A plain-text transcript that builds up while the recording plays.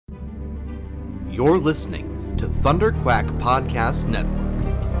You're listening to Thunderquack Podcast Network.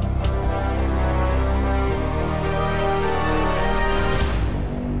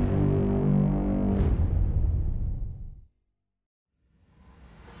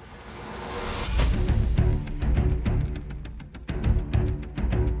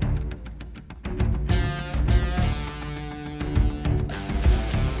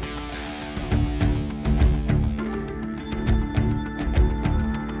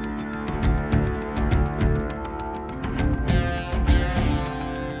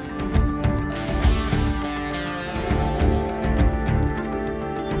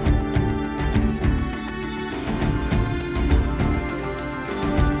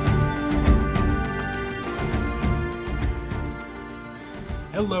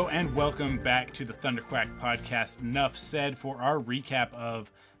 Hello and welcome back to the Thunderquack Podcast. Enough said for our recap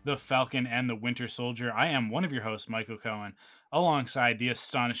of The Falcon and the Winter Soldier. I am one of your hosts, Michael Cohen, alongside the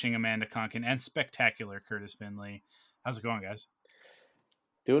astonishing Amanda Conkin and spectacular Curtis Finley. How's it going, guys?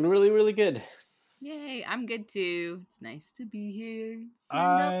 Doing really, really good. Yay, I'm good too. It's nice to be here.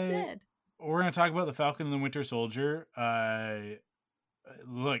 We're going to talk about The Falcon and the Winter Soldier. This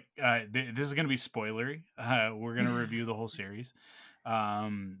is going to be spoilery. We're going to review the whole series.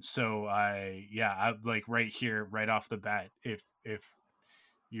 I like right here, right off the bat, if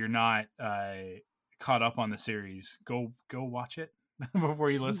you're not caught up on the series, go watch it before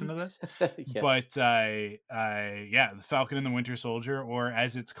you listen to this. Yes. But The Falcon and the Winter Soldier, or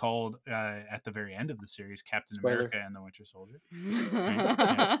as it's called at the very end of the series, Captain America and the Winter Soldier. Right?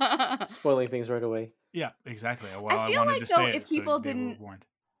 Yeah. Spoiling things right away. Yeah, exactly. Well, I feel wanted like to though, say if it so people they were didn't warned.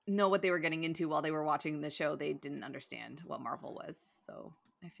 know what they were getting into while they were watching the show, they didn't understand what Marvel was. So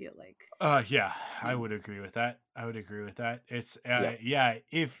I feel like I would agree with that. It's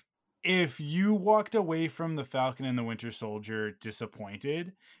if you walked away from The Falcon and the Winter Soldier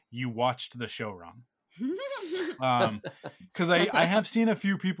disappointed, you watched the show wrong. Because I have seen a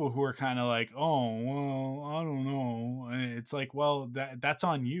few people who are kind of like, oh well, I don't know, and it's like, well, that's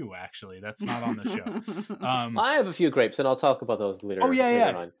on you, actually. That's not on the show. I have a few grapes, and I'll talk about those later.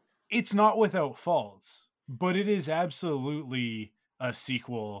 Later on. It's not without faults, but it is absolutely a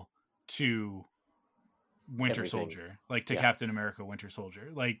sequel to Winter Soldier, like to Captain America Winter Soldier.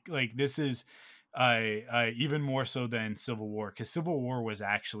 Like this is even more so than Civil War, because Civil War was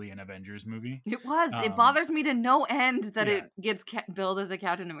actually an Avengers movie. it was. It bothers me to no end that it gets billed as a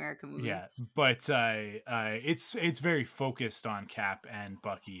Captain America movie. Yeah, but it's very focused on Cap and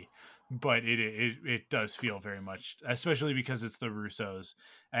Bucky, but it does feel very much, especially because it's the Russos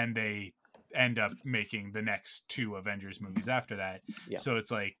and they end up making the next two Avengers movies after that. Yeah. So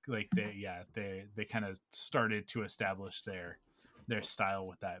it's like they kind of started to establish their style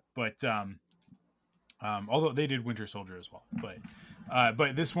with that. But although they did Winter Soldier as well,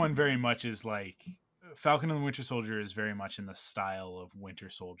 but this one very much is like Falcon and the Winter Soldier is very much in the style of Winter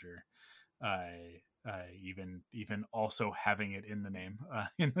Soldier. Even also having it in the name,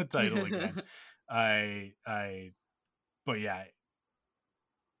 in the title again.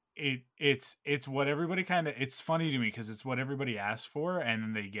 It's what everybody it's funny to me because it's what everybody asked for, and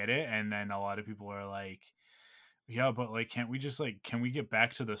then they get it, and then a lot of people are like, yeah, but like, can we get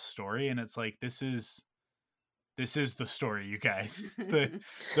back to the story? And it's like, this is the story, you guys. the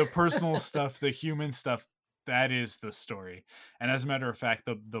personal stuff, the human stuff, that is the story. And as a matter of fact,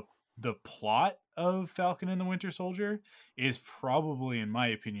 the plot of Falcon and the Winter Soldier is probably, in my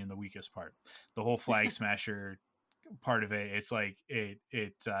opinion, the weakest part. The whole Flag Smasher part of it, it's like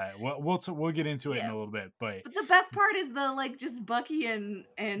we'll get into it in a little bit, but the best part is the just Bucky and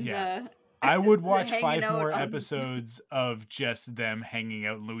I would watch 5 more episodes of just them hanging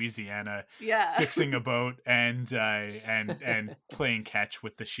out in Louisiana, fixing a boat and playing catch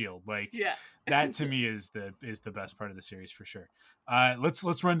with the shield. Like that to me is the best part of the series for sure.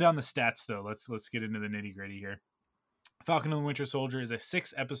 Let's run down the stats though. Let's get into the nitty gritty here. Falcon and the Winter Soldier is a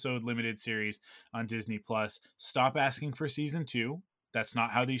 6-episode limited series on Disney Plus. Stop asking for season 2. That's not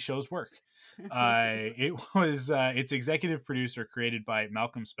how these shows work. It's executive producer, created by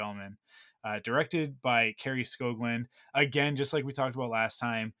Malcolm Spellman, directed by Kerry Skoglund. Again, just like we talked about last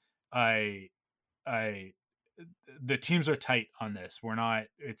time, the teams are tight on this.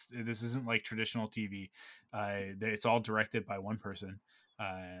 This isn't like traditional TV. It's all directed by one person.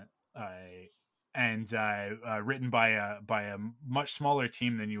 And written by a much smaller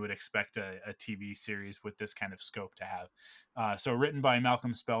team than you would expect a TV series with this kind of scope to have. So written by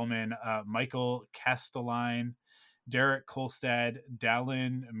Malcolm Spellman, Michael Castelline, Derek Kolstad,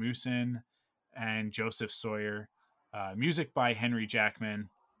 Dallin Moosin, and Joseph Sawyer. Music by Henry Jackman,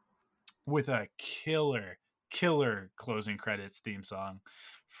 with a killer closing credits theme song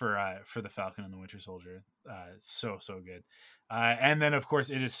the Falcon and the Winter Soldier. So good. And then of course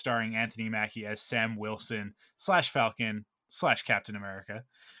it is starring Anthony Mackie as Sam Wilson / Falcon / Captain America,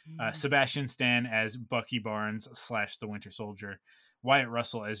 Sebastian Stan as Bucky Barnes / the Winter Soldier, Wyatt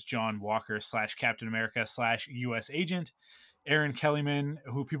Russell as John Walker / Captain America / U.S. Agent, Aaron Kellyman,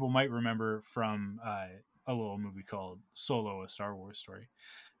 who people might remember from a little movie called Solo: A Star Wars Story,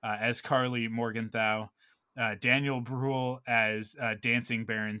 as Carly Morgenthau, Daniel Bruhl as Dancing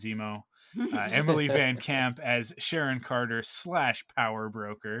Baron Zemo, Emily Van Camp as Sharon Carter / Power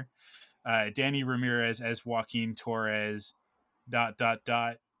Broker, Danny Ramirez as Joaquin Torres ...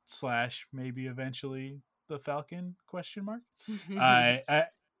 / maybe eventually the Falcon ?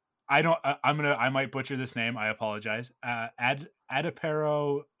 I might butcher this name. I apologize.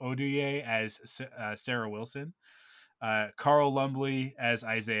 Adepero Oduye as Sarah Wilson, Carl Lumbly as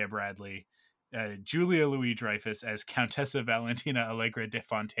Isaiah Bradley, Julia Louis-Dreyfus as Countessa Valentina Allegra de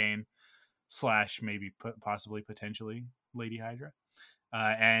Fontaine / maybe possibly potentially Lady Hydra,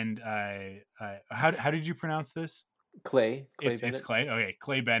 and how did you pronounce this? Clay It's Bennett. Clay. Okay,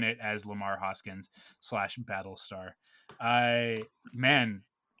 Clay Bennett as Lamar Hoskins / Battlestar. Man,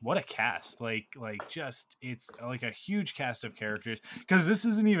 what a cast! Like just it's like a huge cast of characters, because this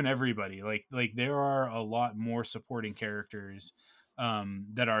isn't even everybody. Like there are a lot more supporting characters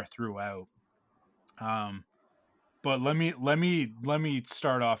that are throughout. But let me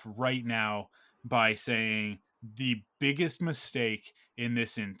start off right now by saying the biggest mistake in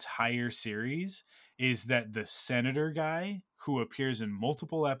this entire series is that the senator guy, who appears in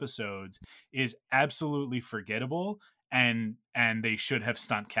multiple episodes, is absolutely forgettable, and they should have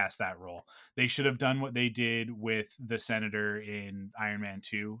stunt cast that role. They should have done what they did with the senator in Iron Man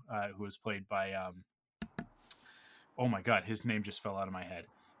 2, who was played by oh my god, his name just fell out of my head.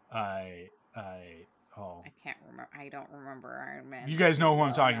 I can't remember. I don't remember Iron Man. You guys know who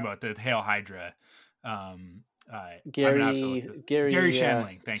I'm talking about, the Hail Hydra. Gary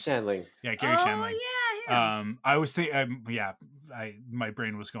Shandling. Thank Shandling. you. Yeah, Gary Shandling. Yeah, him. I was thinking, my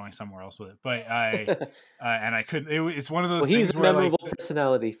brain was going somewhere else with it, but and I couldn't. It's one of those things he's where a memorable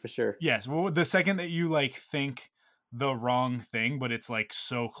personality for sure. Yes. Well, the second that you like think the wrong thing, but it's like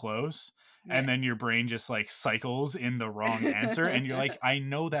so close, and then your brain just like cycles in the wrong answer, and you're like, I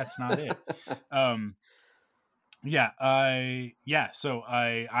know that's not it. So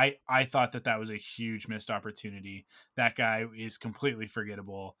I thought that was a huge missed opportunity. That guy is completely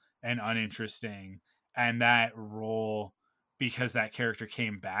forgettable and uninteresting, and that role, because that character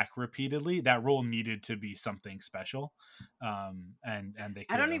came back repeatedly, that role needed to be something special. And they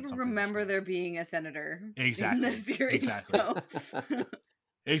I don't even remember there being a senator in the series. Exactly. So.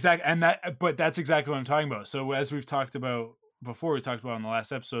 Exactly. And that's exactly what I'm talking about. So as we've talked about before, we talked about in the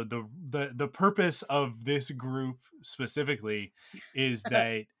last episode, the purpose of this group specifically is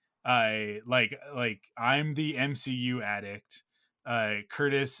that I'm the MCU addict.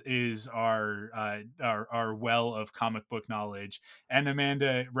 Curtis is our well of comic book knowledge, and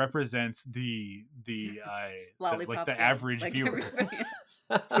Amanda represents the average viewer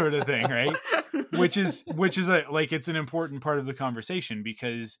sort of thing, right? which is it's an important part of the conversation,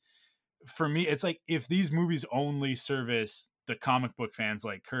 because for me, it's like, if these movies only service the comic book fans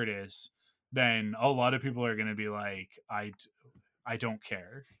like Curtis, then a lot of people are going to be like, I don't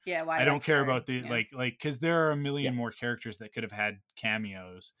care. Yeah, why I don't care about the like because there are a million more characters that could have had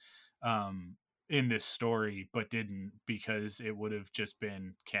cameos in this story, but didn't, because it would have just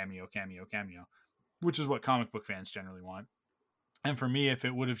been cameo, which is what comic book fans generally want. And for me, if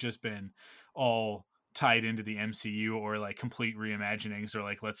it would have just been all tied into the MCU, or like complete reimaginings, or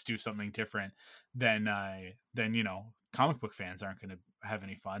like let's do something different, then comic book fans aren't going to have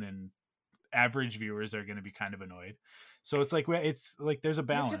any fun, and average viewers are going to be kind of annoyed. So it's like there's a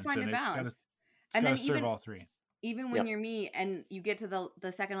balance, and it's got to serve all three. Even when you're me and you get to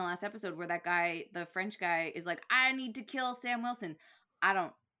the second to last episode where that guy, the French guy, is like, I need to kill Sam Wilson. I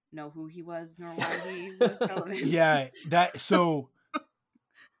don't know who he was nor why he was relevant. Yeah, that so.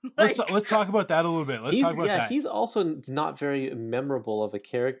 Let's talk about that a little bit. Let's talk about that. He's also not very memorable of a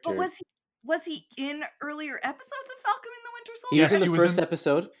character. But was he in earlier episodes of Falcon and the Winter Soldier? He was in the first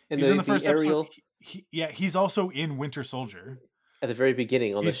episode. He was in the first episode. He's also in Winter Soldier. At the very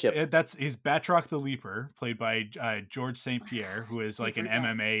beginning on the ship. He's Batroc the Leaper, played by George St. Pierre, who is like an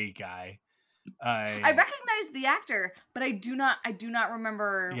MMA guy. I recognize the actor, but I do not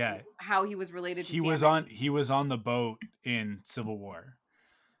remember how he was related to He was on the boat in Civil War.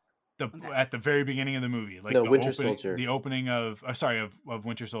 At the very beginning of the movie, like Winter Soldier. The opening of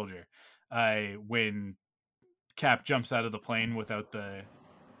Winter Soldier, when Cap jumps out of the plane without the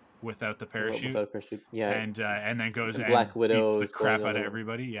without the parachute. Without a parachute, yeah. And then goes and Black Widow beats the crap out of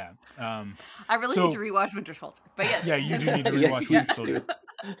everybody. Yeah. I really need to rewatch Winter Soldier, but yes. Yeah, you do need to rewatch Winter Soldier.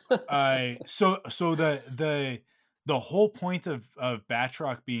 So the whole point of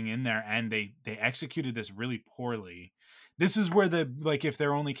Batroc being in there, and they executed this really poorly. This is where if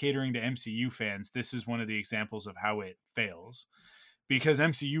they're only catering to MCU fans, this is one of the examples of how it fails. Because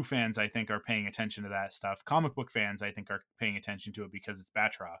MCU fans, I think, are paying attention to that stuff. Comic book fans, I think, are paying attention to it because it's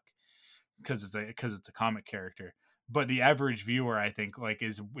Batroc, because it's a comic character. But the average viewer, I think,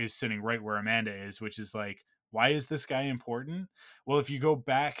 is sitting right where Amanda is, which is like, why is this guy important? Well, if you go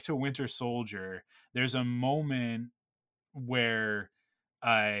back to Winter Soldier, there's a moment where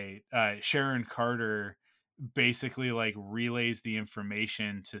Sharon Carter basically relays the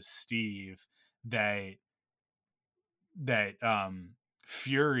information to Steve that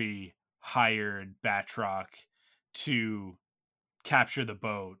Fury hired Batroc to capture the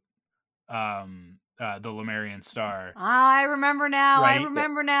boat, the Lemurian Star. I remember now. Right? I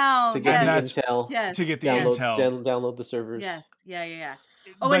remember now. To get the intel. Yes. To get the intel. intel. Download the servers. Yes. Yeah.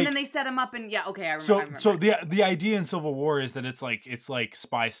 Oh, and then they set him up, and okay, I remember. So the idea in Civil War is that it's like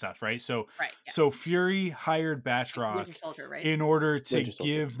spy stuff, right? So So Fury hired Batroc Winter Soldier, right? in order to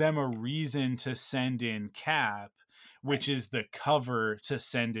give them a reason to send in Cap, which is the cover to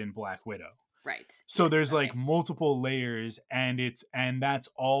send in Black Widow. Right. So there's multiple layers, and that's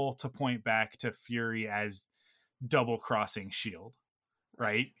all to point back to Fury as double crossing SHIELD.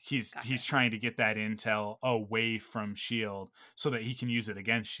 Right? He's trying to get that intel away from SHIELD so that he can use it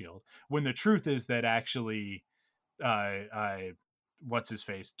against SHIELD. When the truth is that actually what's his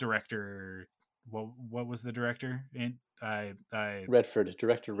face? Director what was the director in Redford,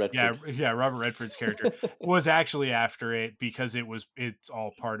 director Redford. Yeah, Robert Redford's character was actually after it because it's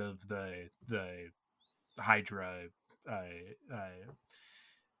all part of the Hydra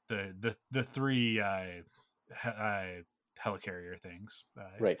the three helicarrier things,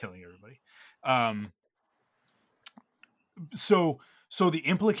 killing everybody. So the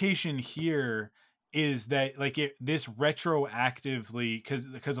implication here is that this retroactively,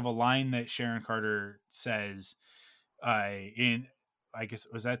 because of a line that Sharon Carter says in, I guess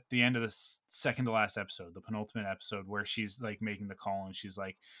it was at the end of the second to last episode, the penultimate episode, where she's making the call and she's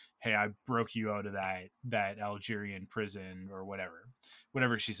like, hey, I broke you out of that Algerian prison or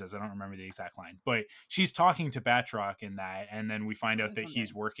whatever she says. I don't remember the exact line, but she's talking to Batroc in that. And then we find out that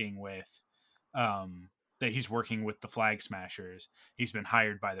he's working with, the Flag Smashers. He's been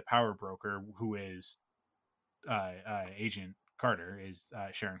hired by the power broker, who is Agent Carter, is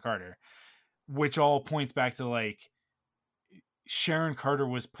Sharon Carter, which all points back to Sharon Carter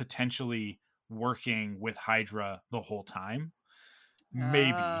was potentially working with Hydra the whole time.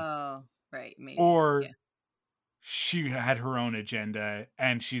 Maybe. Oh, right. Maybe. Or she had her own agenda,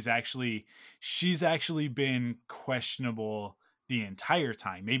 and she's actually been questionable the entire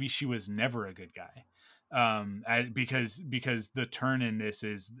time. Maybe she was never a good guy. Because the turn in this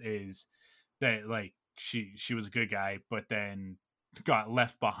is that she was a good guy, but then got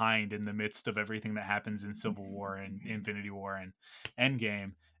left behind in the midst of everything that happens in Civil War and Infinity War and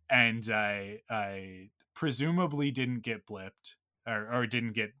Endgame, and I presumably didn't get blipped or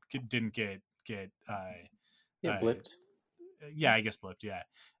didn't get blipped. Yeah, I guess blipped. Yeah,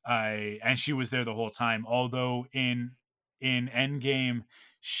 and she was there the whole time. Although in Endgame,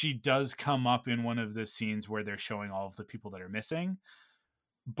 she does come up in one of the scenes where they're showing all of the people that are missing.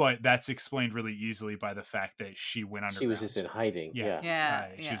 But that's explained really easily by the fact that she went underground. She was just in hiding. Yeah.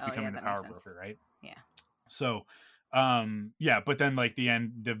 She was becoming the power broker, right? Yeah. So, but then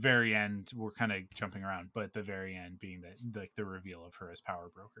the very end, we're kind of jumping around, but the very end being the reveal of her as power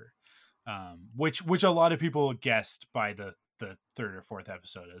broker, which a lot of people guessed by the third or fourth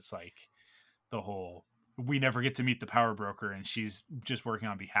episode. It's the whole, we never get to meet the power broker, and she's just working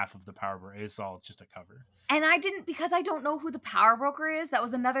on behalf of the power broker. It's all just a cover. And I didn't, because I don't know who the power broker is. That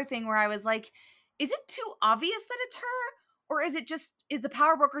was another thing where I was like, is it too obvious that it's her? Or is the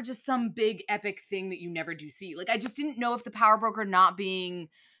power broker just some big epic thing that you never do see? I just didn't know if the power broker not being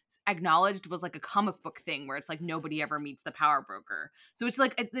acknowledged was a comic book thing where it's nobody ever meets the power broker. So it's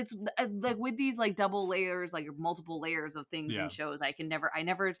it's with these double layers, multiple layers of things in shows. I can never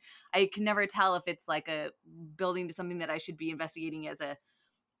tell if it's a building to something that I should be investigating as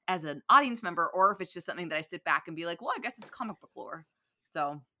an audience member, or if it's just something that I sit back and be like, well, I guess it's comic book lore.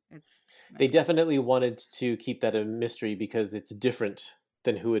 So they definitely wanted to keep that a mystery because it's different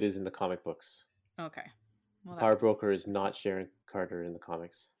than who it is in the comic books. Okay. Well, Power broker is not Sharon Carter in the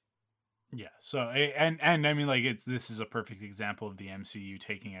comics. Yeah. So, and I mean, this is a perfect example of the MCU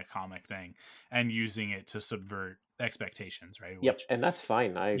taking a comic thing and using it to subvert expectations, right? Yep, Which, and that's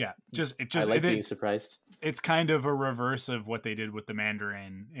fine. I like being surprised. It's kind of a reverse of what they did with the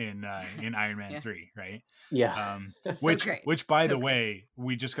Mandarin in Iron Man 3, right? Yeah. Which by the way,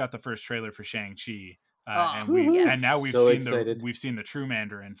 we just got the first trailer for Shang-Chi. And now we've So seen excited. the true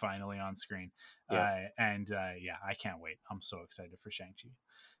Mandarin finally on screen. Yeah. I can't wait. I'm so excited for Shang-Chi.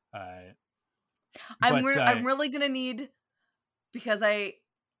 I'm really gonna need, because I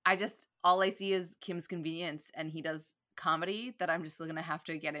just, all I see is Kim's Convenience and he does comedy, that I'm just gonna have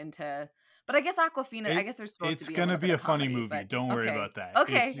to get into. But I guess Aquafina, I guess there's supposed to be. It's gonna be a funny comedy, movie. Don't worry about that.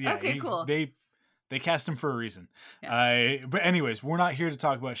 Okay, cool. They cast him for a reason. Yeah. But anyways, we're not here to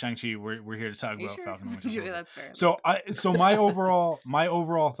talk about Shang-Chi. We're here to talk about Falcon and Winter Soldier. That's fair. So my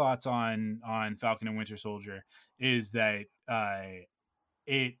overall thoughts on Falcon and Winter Soldier is that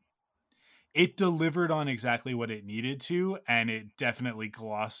it delivered on exactly what it needed to, and it definitely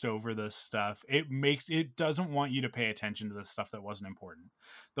glossed over the stuff. It doesn't want you to pay attention to the stuff that wasn't important.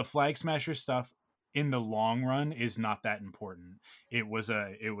 The Flag Smasher stuff in the long run is not that important. It was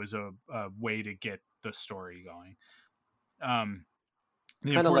a way to get the story going.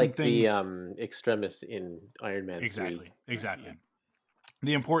 Kind of like the Extremis in Iron Man 3. Exactly. Yeah.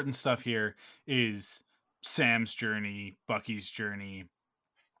 The important stuff here is Sam's journey, Bucky's journey,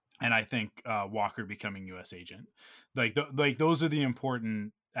 and I think Walker becoming U.S. agent. Like those are the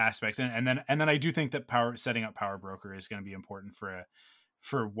important aspects. And then I do think that setting up Power Broker is going to be important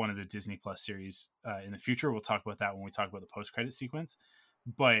for one of the Disney Plus series in the future. We'll talk about that when we talk about the post-credit sequence.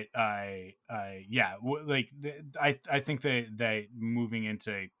 But I think that moving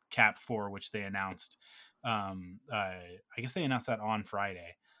into Cap 4, which they announced, I guess they announced that on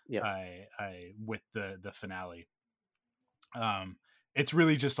Friday. Yeah. With the finale. It's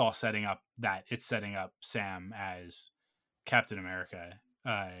really just all setting up that it's setting up Sam as Captain America,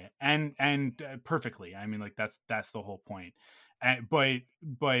 and perfectly. I mean, like that's the whole point. But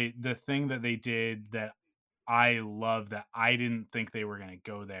the thing that they did that I love, that I didn't think they were going to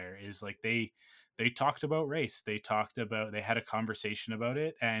go there, is like they talked about race. They had a conversation about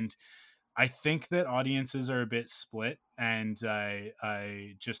it, and I think that audiences are a bit split. And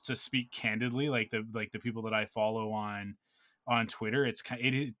I just, to speak candidly, like the people that I follow on Twitter,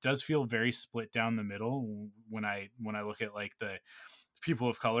 it does feel very split down the middle when I look at like the people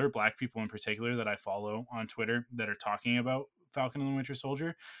of color, Black people in particular, that I follow on Twitter that are talking about Falcon and the Winter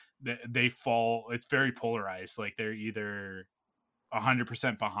Soldier. It's very polarized. Like they're either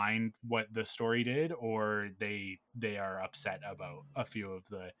 100% behind what the story did, or they are upset about a few of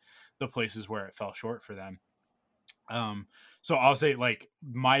the places where it fell short for them. So I'll say, like,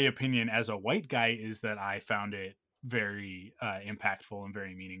 my opinion as a white guy is that I found it very impactful and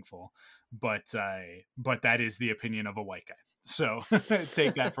very meaningful, but that is the opinion of a white guy, so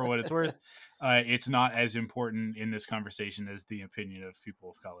take that for what it's worth. It's not as important in this conversation as the opinion of people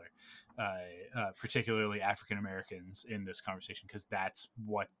of color, particularly African Americans in this conversation, because that's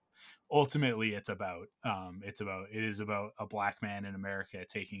what ultimately it's about. It is about a Black man in America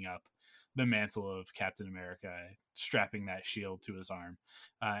taking up the mantle of Captain America, strapping that shield to his arm,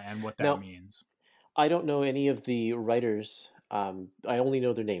 and what that means. I don't know any of the writers. I only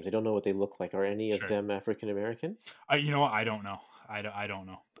know their names. I don't know what they look like. Are any of them African American? You know what? I don't know. I don't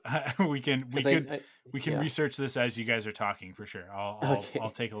know. we can research this as you guys are talking, for sure.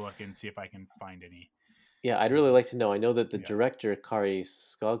 I'll take a look and see if I can find any. Yeah, I'd really like to know. I know that the director, Kari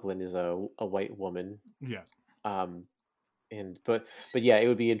Skoglund, is a white woman. Yeah. But yeah, it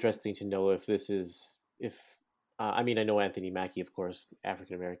would be interesting to know if this is I mean, I know Anthony Mackie, of course,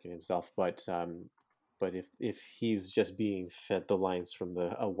 African American himself, but if he's just being fed the lines from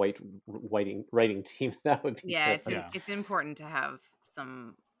a white writing team, that would be good. It's important to have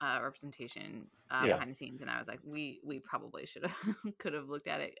some representation behind the scenes, and I was like, we probably could have looked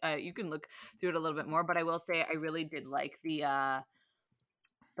at it. You can look through it a little bit more, but I will say I really did like the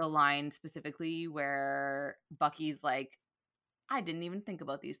line specifically where Bucky's like, I didn't even think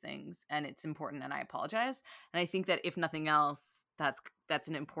about these things, and it's important, and I apologize. And I think that if nothing else, that's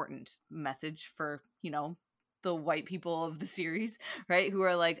an important message for, the white people of the series, right? Who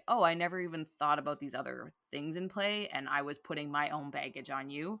are like, oh, I never even thought about these other things in play, and I was putting my own baggage on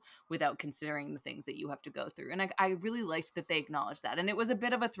you without considering the things that you have to go through. And I really liked that they acknowledged that. And it was a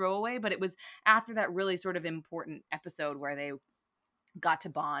bit of a throwaway, but it was after that really sort of important episode where they got to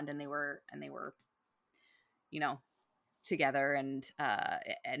bond, and they were together and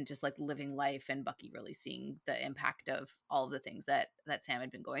just like living life, and Bucky really seeing the impact of all of the things that Sam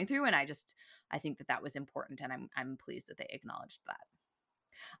had been going through. And I think that was important, and I'm pleased that they acknowledged that.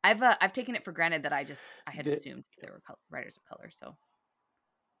 I've taken it for granted that I had assumed there were writers of color. So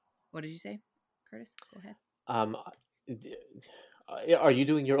what did you say, Curtis? Go ahead. Um, d- are you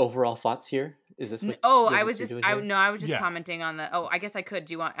doing your overall thoughts here? Is this what Oh, you're, I was you're just doing I here? no, I was just Yeah. commenting on the. Oh, I guess I could.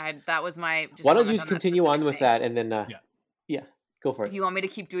 Do you want? That was my just Why don't you comment on that continue on specific with thing. that, and then Yeah. yeah, go for If it. you want me to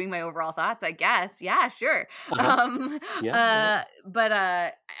keep doing my overall thoughts, I guess. Yeah, sure. Uh-huh. Yeah. All right.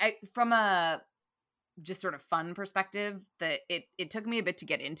 But from a just sort of fun perspective, that it took me a bit to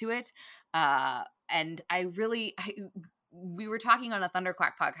get into it. And we were talking on a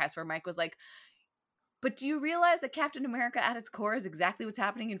Thunderquack podcast where Mike was like, but do you realize that Captain America at its core is exactly what's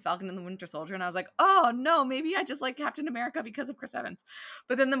happening in Falcon and the Winter Soldier? And I was like, oh no, maybe I just like Captain America because of Chris Evans.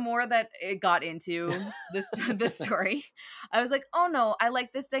 But then the more that it got into this story, I was like, oh no, I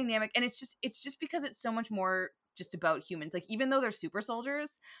like this dynamic. And it's just because it's so much more just about humans. Like, even though they're super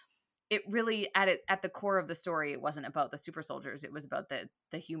soldiers, it really at the core of the story, it wasn't about the super soldiers. It was about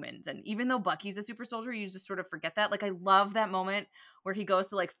the humans. And even though Bucky's a super soldier, you just sort of forget that. Like, I love that moment where he goes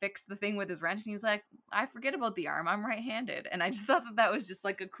to like fix the thing with his wrench, and he's like, I forget about the arm. I'm right-handed. And I just thought that was just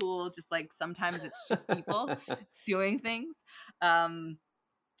like a cool, just like sometimes it's just people doing things.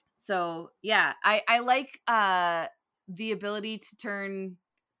 So yeah, I like the ability to turn.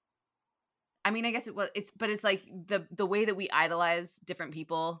 I mean, I guess it's like the way that we idolize different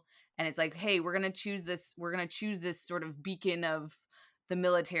people. And it's like, hey, we're going to choose this sort of beacon of the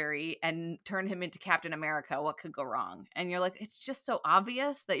military and turn him into Captain America. What could go wrong? And you're like, it's just so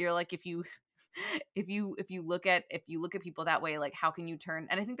obvious that you're like, if you look at people that way, like, how can you turn?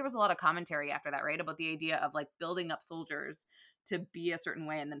 And I think there was a lot of commentary after that, right? About the idea of like building up soldiers to be a certain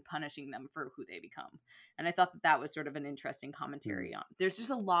way and then punishing them for who they become. And I thought that was sort of an interesting commentary on. There's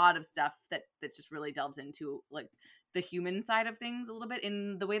just a lot of stuff that just really delves into like the human side of things a little bit,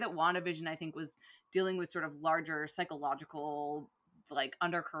 in the way that WandaVision, I think, was dealing with sort of larger psychological like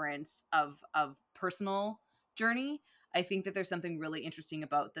undercurrents of personal journey. I think that there's something really interesting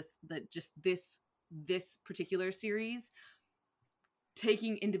about this particular series,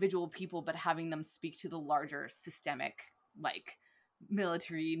 taking individual people but having them speak to the larger systemic, like,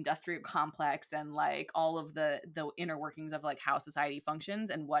 military industrial complex, and like all of the inner workings of like how society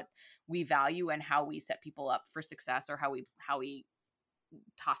functions and what we value and how we set people up for success, or how we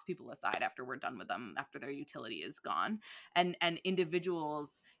toss people aside after we're done with them, after their utility is gone. And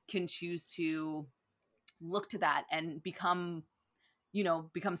individuals can choose to look to that and become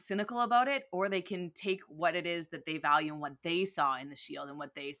cynical about it, or they can take what it is that they value and what they saw in the Shield and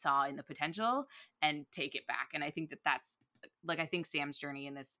what they saw in the potential and take it back. And I think that's like, I think Sam's journey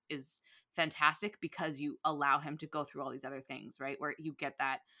in this is fantastic because you allow him to go through all these other things, right? Where you get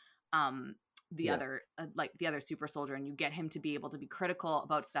that the other super soldier, and you get him to be able to be critical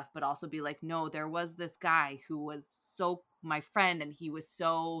about stuff, but also be like, no, there was this guy who was so my friend, and he was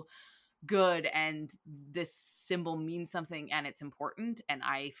so good, and this symbol means something, and it's important, and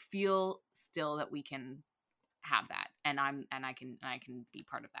I feel still that we can have that, and I can be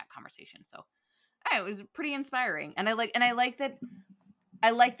part of that conversation. So it was pretty inspiring. And I like that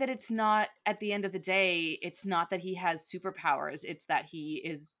it's not, at the end of the day, it's not that he has superpowers, it's that he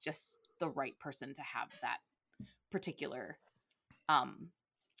is just the right person to have that particular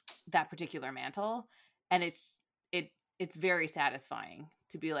mantle. And it's very satisfying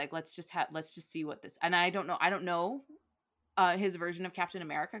to be like, let's just see what this. And I don't know his version of Captain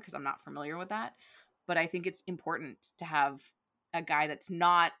America because I'm not familiar with that, but I think it's important to have a guy that's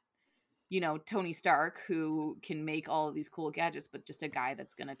not, Tony Stark, who can make all of these cool gadgets, but just a guy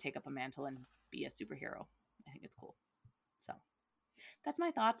that's going to take up a mantle and be a superhero. I think it's cool. So that's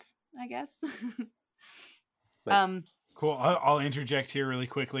my thoughts, I guess. Nice. Cool. I'll interject here really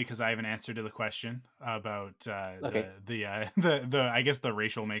quickly because I have an answer to the question about the I guess the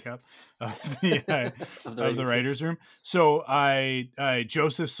racial makeup of the writers' room. So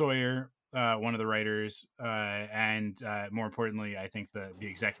Joseph Sawyer, one of the writers, and more importantly, I think the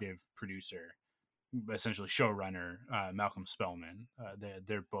executive producer, essentially showrunner, Malcolm Spellman.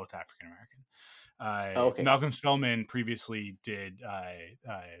 They're both African American. Okay. Malcolm Spellman previously did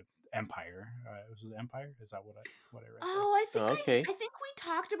Empire. Was it Empire? Is that what I read? Oh, Okay. I think we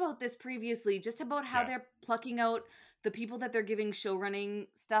talked about this previously, just about how they're plucking out the people that they're giving showrunning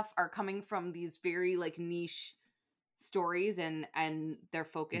stuff are coming from these very like niche stories, and their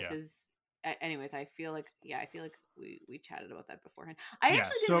focus is. Anyways, I feel like we chatted about that beforehand. I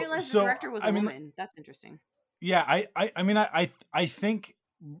actually didn't realize the director was a woman. That's interesting. Yeah, I think,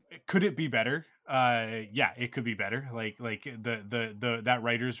 could it be better? Yeah, it could be better. Like the that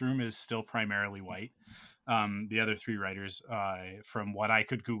writer's room is still primarily white. The other three writers, from what I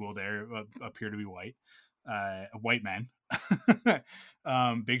could Google there, appear to be white. White men.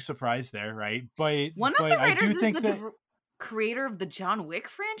 Big surprise there, right? But one of the writers I do think is the creator of the John Wick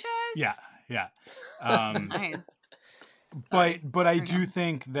franchise. Yeah, yeah. Nice. But I Fair do enough.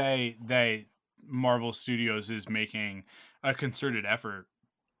 think they Marvel Studios is making a concerted effort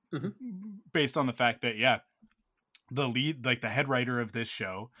Mhm. based on the fact that the lead, like the head writer of this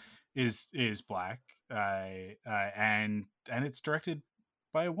show is black, and it's directed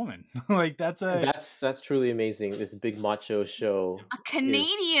by a woman. Like that's And a that's truly amazing. This big macho show A is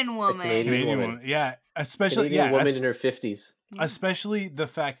Canadian a woman. Canadian Canadian woman. woman. Yeah, especially Canadian woman in her 50s. Yeah. especially the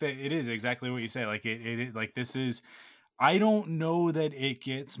fact that it is exactly what you say. Like it like this is. I don't know that it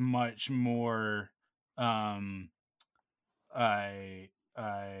gets much more I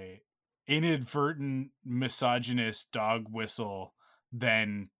inadvertent misogynist dog whistle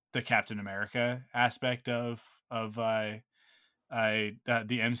than the Captain America aspect of the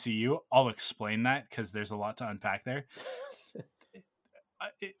MCU. I'll explain that because there's a lot to unpack there.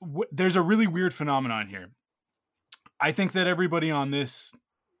 There's a really weird phenomenon here. I think that everybody on this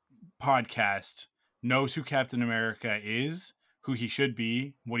podcast knows who Captain America is, who he should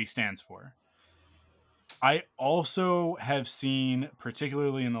be, what he stands for. I also have seen,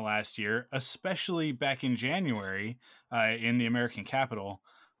 particularly in the last year, especially back in January in the American Capitol,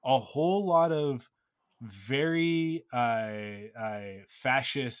 a whole lot of very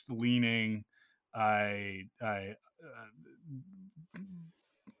fascist-leaning,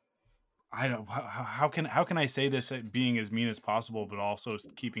 I don't how can I say this at being as mean as possible, but also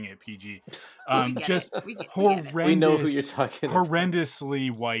keeping it PG. We get Just it. We get it. We know who you're horrendous, talking about. horrendously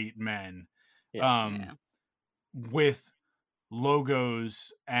white men. Yeah. Yeah. With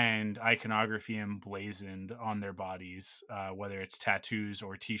logos and iconography emblazoned on their bodies, whether it's tattoos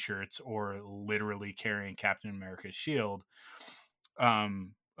or t-shirts or literally carrying Captain America's shield,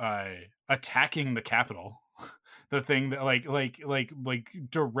 attacking the Capitol. The thing that like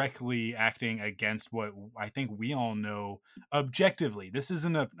directly acting against what I think we all know objectively. This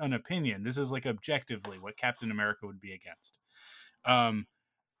isn't an opinion. This is like objectively what Captain America would be against.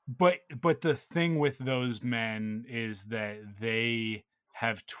 But the thing with those men is that they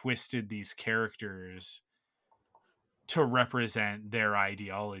have twisted these characters to represent their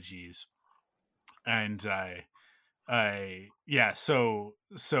ideologies, and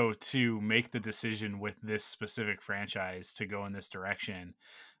so to make the decision with this specific franchise to go in this direction,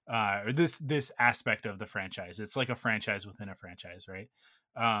 or this aspect of the franchise, it's like a franchise within a franchise, right?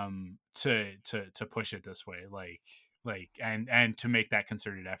 To push it this way, and to make that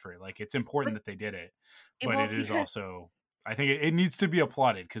concerted effort, like it's important that they did it, but Well, it is because also, I think it needs to be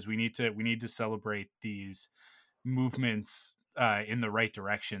applauded because we need to celebrate these movements in the right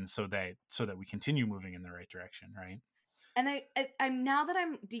direction so that we continue moving in the right direction, right? and I'm now that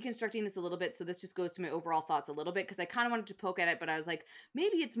I'm deconstructing this a little bit, so this just goes to my overall thoughts a little bit because I kind of wanted to poke at it, but I was like,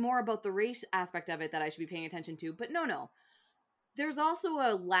 maybe it's more about the race aspect of it that I should be paying attention to. But no. There's also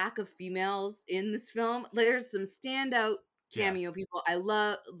a lack of females in this film. There's some standout cameo people. I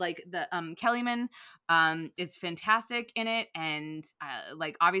love like the Kellyman is fantastic in it, and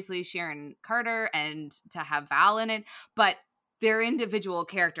like obviously Sharon Carter, and to have Val in it, but they're individual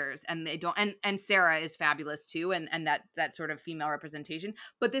characters and they don't, and Sarah is fabulous too, and that sort of female representation.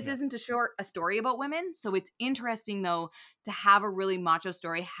 But this isn't a story about women, so it's interesting though to have a really macho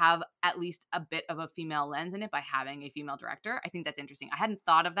story have at least a bit of a female lens in it by having a female director. I think that's interesting. I hadn't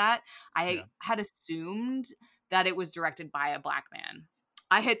thought of that. I had assumed that it was directed by a black man.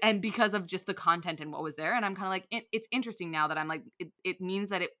 And because of just the content and what was there, and I'm kind of like, it's interesting now that I'm like, it means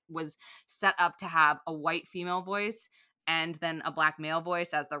that it was set up to have a white female voice and then a black male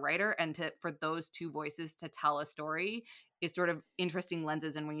voice as the writer, and for those two voices to tell a story is sort of interesting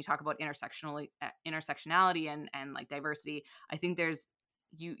lenses. And when you talk about intersectionality and like diversity, I think there's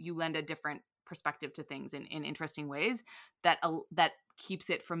you lend a different perspective to things in interesting ways that keeps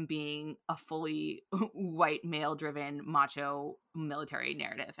it from being a fully white male driven macho military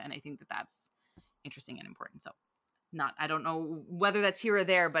narrative. And I think that interesting and important. So I don't know whether that's here or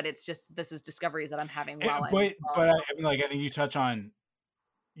there, but it's just, this is discoveries that I'm having while but I mean, like, I think you touch on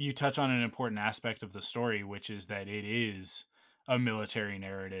an important aspect of the story, which is that it is a military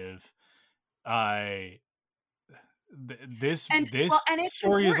narrative. This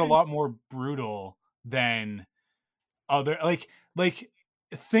story is a lot more brutal than other, like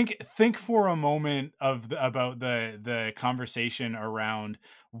think for a moment about the conversation around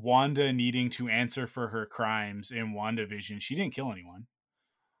Wanda needing to answer for her crimes in WandaVision. She didn't kill anyone,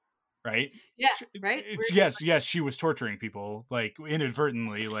 right? Yeah, right. Yes, she was torturing people, like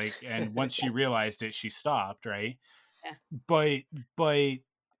inadvertently, like, and once she realized it, she stopped, right? Yeah. But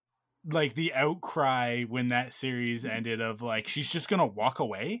like the outcry when that series ended of like, she's just gonna walk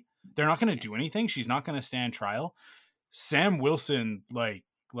away, they're not gonna do anything, she's not gonna stand trial. Sam Wilson like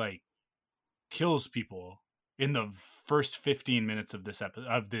kills people in the first 15 minutes of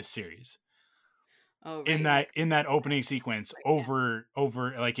this series. Oh, In right. that opening sequence, over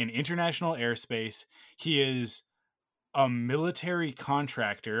like in international airspace, he is a military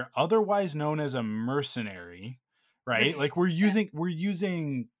contractor, otherwise known as a mercenary, right? Like we're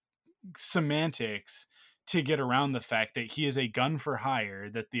using semantics to get around the fact that he is a gun for hire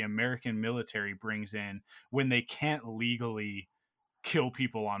that the American military brings in when they can't legally kill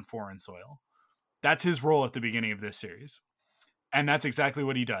people on foreign soil. That's his role at the beginning of this series. And that's exactly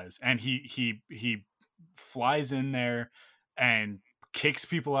what he does. And he flies in there and kicks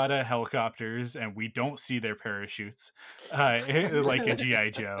people out of helicopters, and we don't see their parachutes, like in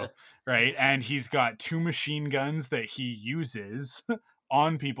G.I. Joe, right? And he's got 2 machine guns that he uses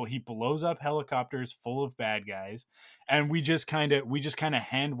on people. He blows up helicopters full of bad guys, and we just kind of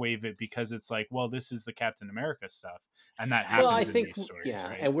hand wave it because it's like, well, this is the Captain America stuff, and that Well, I happens in think, these stories, yeah,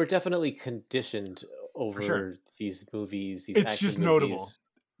 right? and we're definitely conditioned For sure. over these movies, these It's action just movies. notable.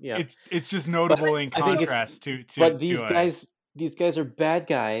 Yeah, It's just notable in I think it's contrast to but these guys are bad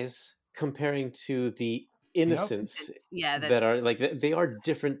guys comparing to the innocents Yeah, that that's are like they are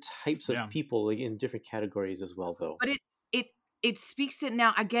different types of Yeah. people, like, in different categories as well, though. but it speaks to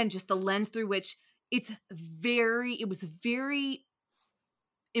now again just the lens through which it was very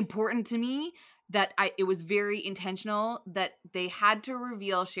important to me that it was very intentional that they had to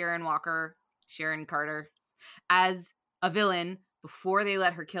reveal Sharon Carter as a villain before they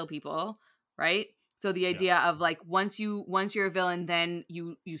let her kill people, right? So the idea of like once you're a villain, then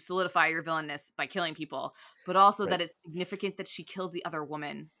you solidify your villainness by killing people, but also Right. that it's significant that she kills the other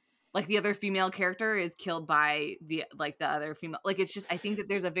woman. Like the other female character is killed by the other female. Like it's just I think that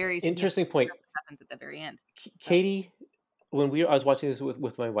there's a very Interesting point, that happens at the very end. Katie. I was watching this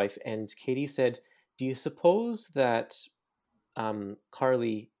with my wife, and Katie said, "Do you suppose that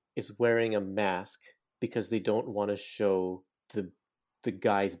Carly is wearing a mask because they don't want to show the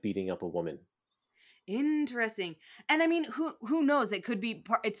guys beating up a woman?" Interesting. And I mean, who knows? It could be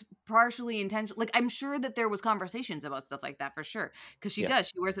it's partially intentional. Like I'm sure that there was conversations about stuff like that for sure, because she Yeah. does.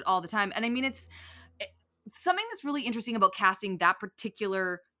 She wears it all the time. And I mean, it's something that's really interesting about casting that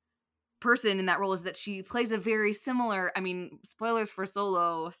particular person in that role is that she plays a very similar, I mean, spoilers for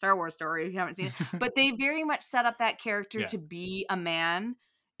Solo, Star Wars story if you haven't seen it, but they very much set up that character Yeah. to be a man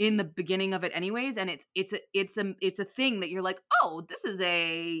in the beginning of it anyways, and it's a thing that you're like, oh, this is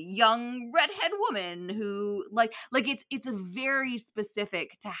a young redhead woman who like it's a very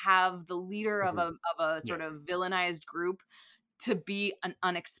specific to have the leader of a sort of villainized group to be an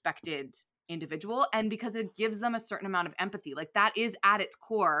unexpected individual, and because it gives them a certain amount of empathy. Like that is at its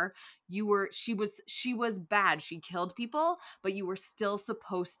core, she was bad, she killed people, but you were still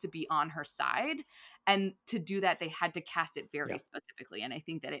supposed to be on her side, and to do that they had to cast it very specifically, and I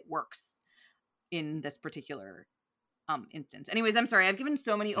think that it works in this particular instance. Anyways, I'm sorry, I've given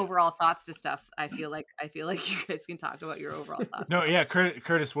so many overall thoughts to stuff. I feel like you guys can talk about your overall thoughts. No, yeah,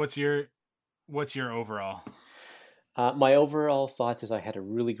 Curtis, what's your overall? My overall thoughts is I had a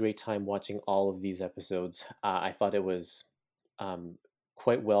really great time watching all of these episodes. I thought it was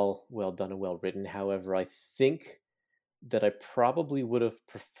quite well done and well written. However, I think that I probably would have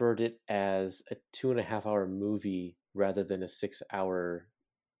preferred it as a 2.5-hour movie rather than a 6-hour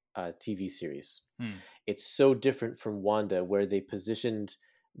TV series. It's so different from Wanda, where they positioned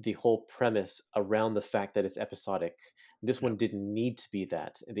the whole premise around the fact that it's episodic. This one didn't need to be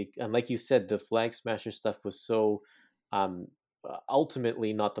that. And like you said, the Flag Smasher stuff was so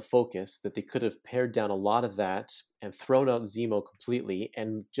ultimately not the focus that they could have pared down a lot of that and thrown out Zemo completely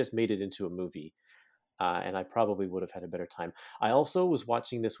and just made it into a movie. And I probably would have had a better time. I also was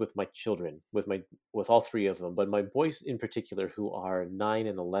watching this with my children, with all 3 of them, but my boys in particular, who are 9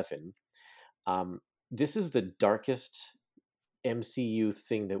 and 11. This is the darkest MCU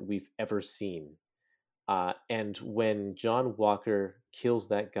thing that we've ever seen. And when John Walker kills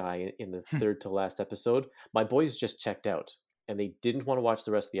that guy in the third to last episode, my boys just checked out, and they didn't want to watch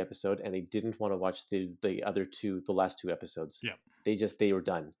the rest of the episode, and they didn't want to watch the last 2 episodes. Yeah. They were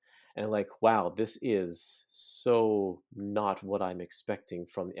done. And I'm like, wow, this is so not what I'm expecting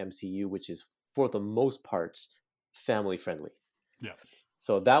from the MCU, which is for the most part family friendly. Yeah.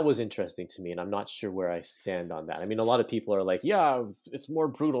 So that was interesting to me, and I'm not sure where I stand on that. I mean, a lot of people are like, yeah, it's more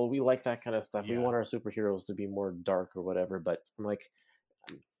brutal. We like that kind of stuff. We want our superheroes to be more dark or whatever. But I'm like,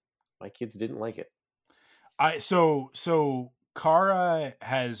 my kids didn't like it. So Kara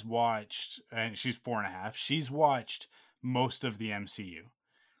has watched, and she's 4.5. She's watched most of the MCU.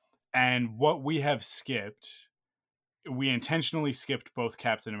 And what we have skipped, we intentionally skipped both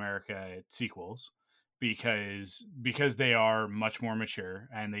Captain America sequels because they are much more mature,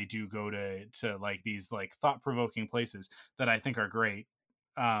 and they do go to like these like thought-provoking places that I think are great,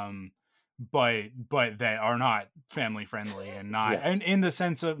 but that are not family friendly, and not Yeah. and in the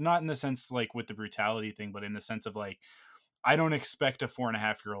sense of, not in the sense like with the brutality thing, but in the sense of like, I don't expect a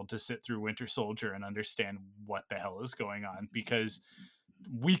 4.5-year-old to sit through Winter Soldier and understand what the hell is going on, because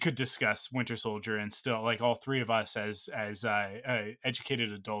we could discuss Winter Soldier and still, like, all three of us as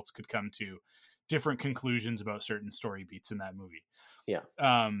educated adults could come to different conclusions about certain story beats in that movie. Yeah.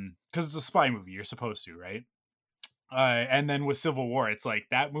 Because it's a spy movie, you're supposed to, right? And then with Civil War, it's like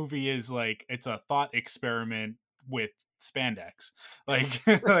that movie is like, it's a thought experiment with spandex, like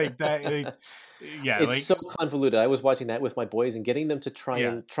like that. It's Like, so convoluted. I was watching that with my boys and getting them to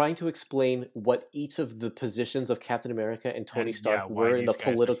yeah, trying to explain what each of the positions of Captain America and Tony and yeah, Stark why were in the these guys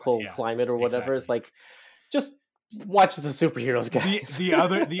are political yeah, climate or whatever. It's exactly. like, just watch the superheroes, guys.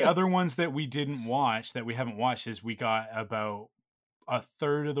 The other ones that we didn't watch, that we haven't watched, is we got about a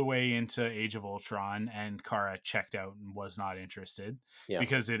third of the way into Age of Ultron, and Kara checked out and was not interested, Yeah.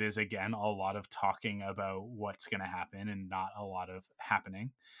 because it is, again, a lot of talking about what's going to happen and not a lot of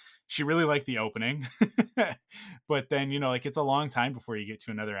happening. She really liked the opening, but then, like, it's a long time before you get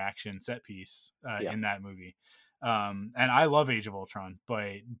to another action set piece Yeah. in that movie. And I love Age of Ultron,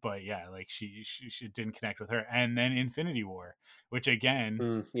 but yeah, like she didn't connect with her. And then Infinity War, which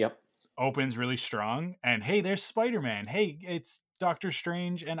again Yep. opens really strong, and hey, there's Spider-Man, hey, it's Doctor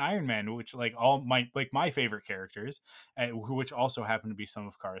Strange and Iron Man, which like all my favorite characters, which also happen to be some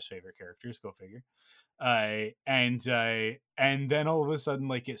of Kara's favorite characters, go figure. And then all of a sudden,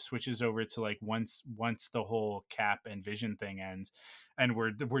 like, it switches over to like, once the whole Cap and Vision thing ends, and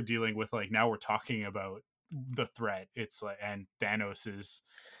we're dealing with, like, now we're talking about the threat, it's like, and Thanos is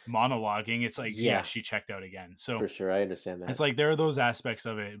monologuing, it's like, yeah, Yeah, she checked out again. So for sure. I understand it's that. like there are those aspects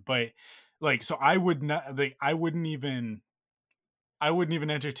of it, but like, so I would not, like, I wouldn't even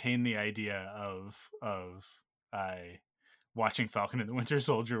entertain the idea of watching Falcon and the Winter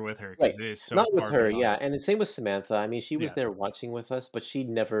Soldier with her, Right. because it is so Not with far her, beyond yeah. And the same with Samantha. I mean, she was yeah, there watching with us, but she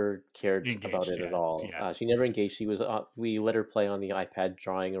never cared about engaged. it at Yeah, all. yeah, She never engaged. She was we let her play on the iPad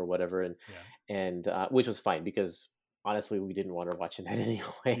drawing or whatever, yeah, and which was fine because honestly, we didn't want her watching that anyway.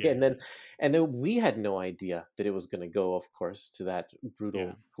 yeah, And then we had no idea that it was going to go, of course, to that yeah,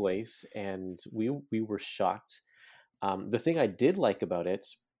 brutal place, and we were shocked. The thing I did like about it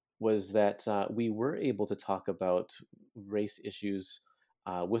was that we were able to talk about race issues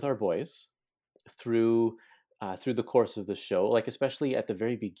with our boys through the course of the show. Like, especially at the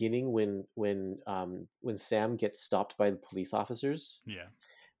very beginning, when Sam gets stopped by the police officers.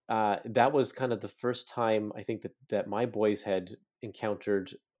 yeah, That was kind of the first time I think that my boys had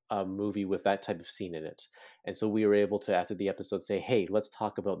encountered a movie with that type of scene in it, and so we were able to, after the episode, say, "Hey, let's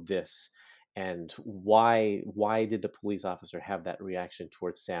talk about this." And why did the police officer have that reaction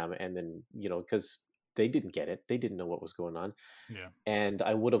towards Sam? And then, because they didn't get it, they didn't know what was going on. yeah. And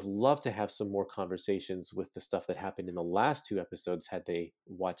I would have loved to have some more conversations with the stuff that happened in the last two episodes had they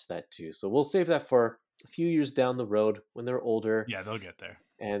watched that too. So we'll save that for a few years down the road when they're older, Yeah, they'll get there.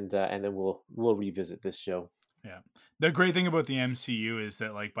 and then we'll revisit this show. Yeah. The great thing about the MCU is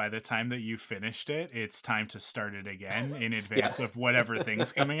that, like, by the time that you finished it, it's time to start it again in Yeah, advance of whatever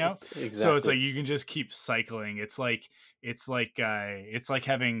thing's coming out. So it's exactly. like you can just keep cycling. It's like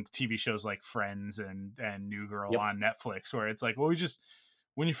having TV shows like Friends and New Girl Yep, on Netflix, where it's like, well,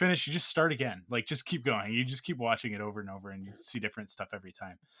 when you finish, you just start again. Like, just keep going. You just keep watching it over and over, and you see different stuff every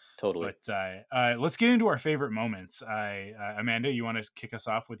time. totally. But let's get into our favorite moments. Amanda, you want to kick us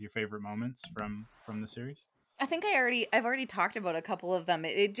off with your favorite moments from the series? I think I've already talked about a couple of them.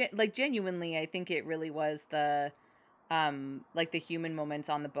 Like, genuinely, I think it really was the like the human moments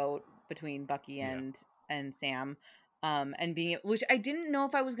on the boat between Bucky Yeah. and Sam, and which I didn't know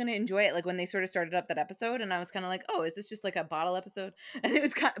if I was going to enjoy it, like when they sort of started up that episode, and I was kind of like, oh, is this just like a bottle episode? And it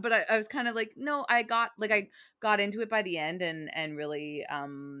was but I was kind of like, no, I got into it by the end, and really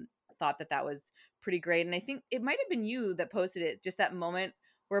thought that was pretty great. And I think it might have been you that posted it, just that moment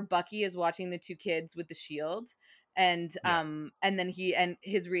where Bucky is watching the two kids with the shield, and Yeah. and then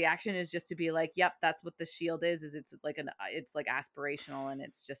his reaction is just to be like, yep, that's what the shield is it's like it's like aspirational, and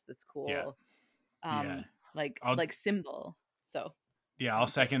it's just this Yeah. cool Yeah. like I'll symbol. So I'll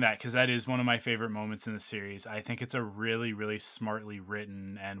second that, because that is one of my favorite moments in the series. I think it's a really, really smartly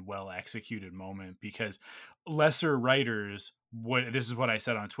written and well executed moment, because lesser writers this is what I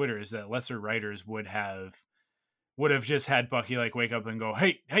said on Twitter, is that lesser writers would have just had Bucky like wake up and go,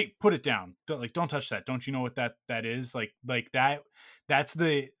 hey, put it down. Don't touch that. Don't you know what that is? Like that.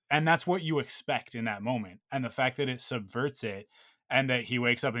 That's what you expect in that moment. And the fact that it subverts it, and that he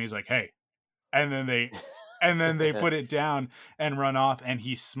wakes up and he's like, hey, and then they put it down and run off, and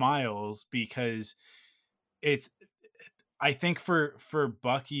he smiles because it's, I think for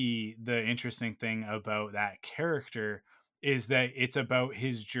Bucky, the interesting thing about that character is that it's about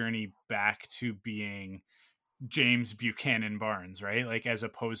his journey back to being James Buchanan Barnes, right? Like, as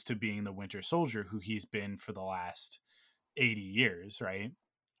opposed to being the Winter Soldier who he's been for the last 80 years, right?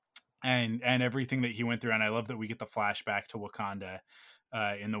 And everything that he went through. And I love that we get the flashback to Wakanda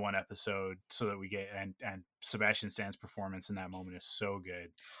in the one episode, so that we get, and Sebastian Stan's performance in that moment is so good.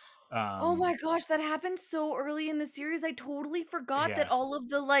 Oh my gosh, that happened so early in the series. I totally forgot Yeah. that all of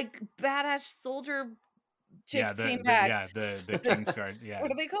the like badass soldier Yeah, chicks came back. the Kingsguard. Yeah,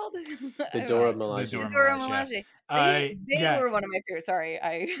 What are they called? The Dora Milaje. The Dora Dora Milaje, Milaje. They yeah. were one of my favorites. Sorry,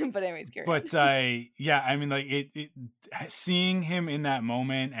 but anyways, carry on. But yeah, I mean, like it seeing him in that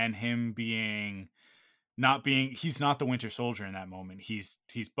moment, and him being he's not the Winter Soldier in that moment. He's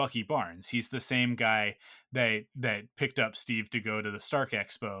Bucky Barnes. He's the same guy that picked up Steve to go to the Stark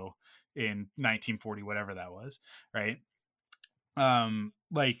Expo in 1940, whatever that was, right?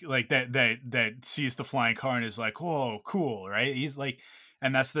 Like that sees the flying car and is like, whoa, cool, right? He's like,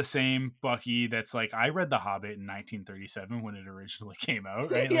 and that's the same Bucky that's like, I read The Hobbit in 1937 when it originally came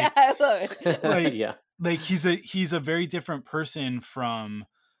out, right? Like, Yeah, I love it. like, Yeah. like he's a very different person from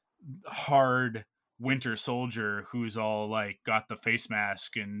hard Winter Soldier who's all like got the face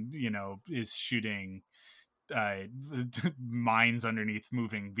mask and, you know, is shooting mines underneath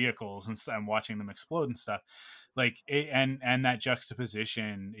moving vehicles and watching them explode and stuff. Like and that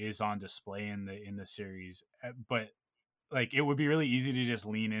juxtaposition is on display in the series. But like, it would be really easy to just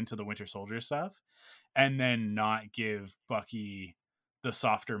lean into the Winter Soldier stuff and then not give Bucky the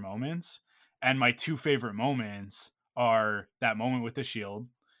softer moments. And my two favorite moments are that moment with the shield,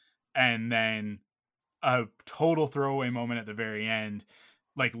 and then a total throwaway moment at the very end,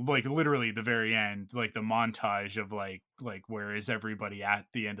 like literally the very end, like the montage of like where is everybody at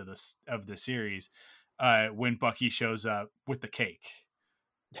the end of the series, when Bucky shows up with the cake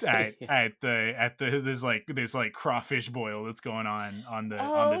at the there's like crawfish boil that's going on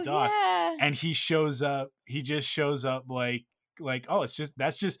the dock, yeah. and he just shows up like oh,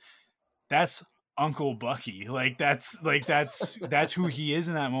 that's Uncle Bucky. That's who he is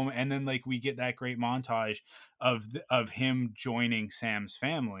in that moment. And then like we get that great montage of him joining Sam's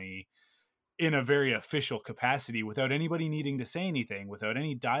family in a very official capacity without anybody needing to say anything, without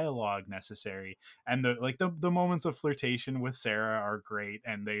any dialogue necessary. And the moments of flirtation with Sarah are great,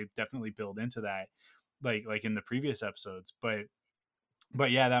 and they definitely build into that like in the previous episodes. But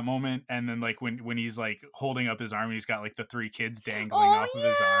yeah, that moment, and then like when he's like holding up his arm, he's got like the three kids dangling off of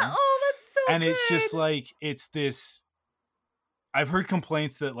his arm. Oh, that's so And good. it's just like, it's this, I've heard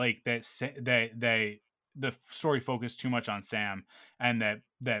complaints that like that the story focused too much on Sam, and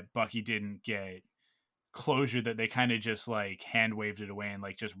that Bucky didn't get closure, that they kind of just like hand waved it away, and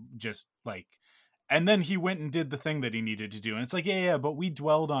like just like, and then he went and did the thing that he needed to do, and it's like, yeah, but we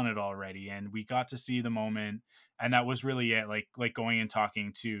dwelled on it already, and we got to see the moment, and that was really it. Like going and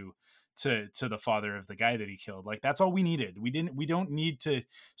talking to the father of the guy that he killed, like that's all we needed. We don't need to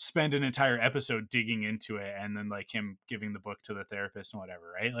spend an entire episode digging into it, and then like him giving the book to the therapist and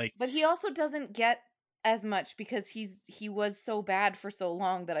whatever, right? Like, But he also doesn't get as much because he was so bad for so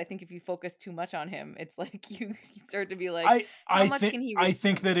long that I think if you focus too much on him, it's like you start to be like, how much can he I really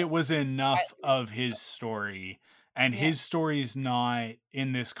think that do? it was enough of his story, and Yeah. his story's not,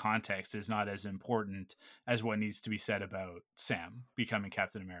 in this context, is not as important as what needs to be said about Sam becoming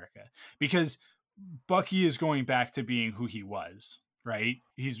Captain America, because Bucky is going back to being who he was, right?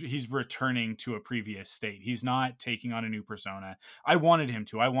 He's returning to a previous state. He's not taking on a new persona. I wanted him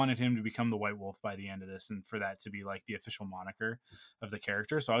to become the White Wolf by the end of this, and for that to be like the official moniker of the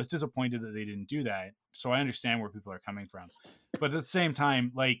character. So I was disappointed that they didn't do that. So I understand where people are coming from. But at the same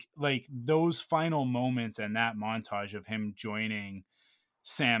time, like those final moments and that montage of him joining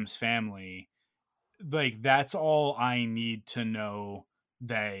Sam's family, like that's all I need to know,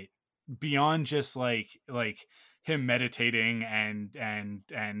 that beyond just like him meditating and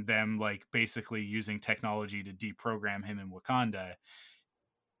them like basically using technology to deprogram him in Wakanda,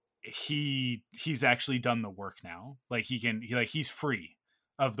 he's actually done the work now. Like he's free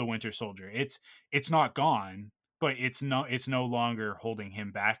of the Winter Soldier. It's not gone, but it's no longer holding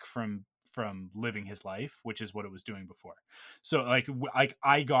him back from living his life, which is what it was doing before. So like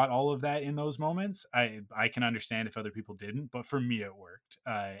I got all of that in those moments. I can understand if other people didn't, but for me it worked.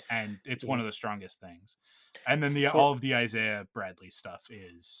 And it's one of the strongest things. And then all of the Isaiah Bradley stuff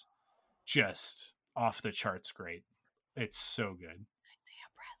is just off the charts great. It's so good.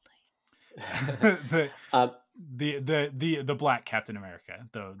 the black Captain America,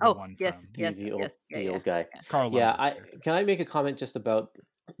 the Oh, one yes, from yes, the old yes, the yeah, old guy. yeah. Carl Yeah, Weathers' character. can I make a comment just about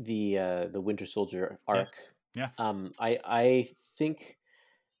the Winter Soldier Yeah. arc? Yeah. I think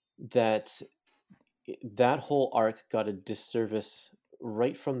that that whole arc got a disservice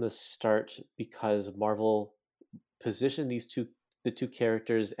right from the start because Marvel positioned the two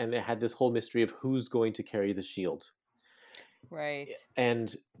characters, and they had this whole mystery of who's going to carry the shield. Right.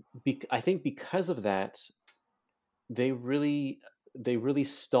 And I think because of that, they really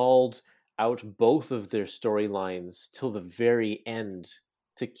stalled out both of their storylines till the very end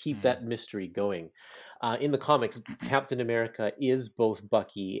to keep that mystery going. In the comics, Captain America is both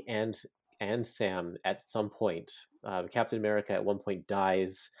Bucky and Sam at some point. Captain America at one point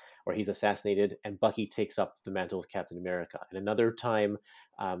dies, or he's assassinated, and Bucky takes up the mantle of Captain America. And another time,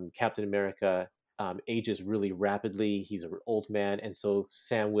 Captain America ages really rapidly. He's an old man, and so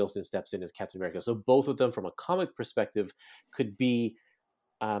Sam Wilson steps in as Captain America. So both of them, from a comic perspective, could be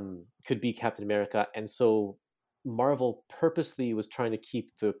Captain America. And so Marvel purposely was trying to keep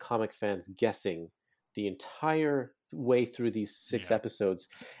the comic fans guessing the entire way through these 6 Yeah. episodes.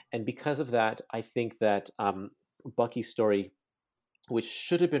 And because of that, I think that Bucky's story, which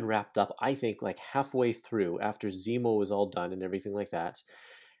should have been wrapped up, I think, like halfway through after Zemo was all done and everything like that,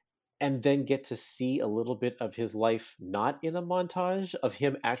 and then get to see a little bit of his life, not in a montage of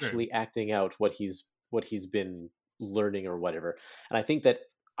him actually acting out what he's been learning or whatever. And I think that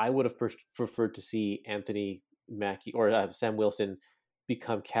I would have preferred to see Anthony Mackie or Sam Wilson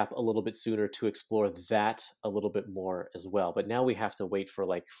become Cap a little bit sooner to explore that a little bit more as well. But now we have to wait for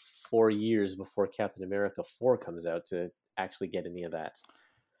like 4 years before Captain America 4 comes out to actually get any of that.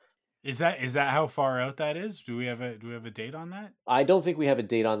 Is that how far out that is? Do we have a date on that? I don't think we have a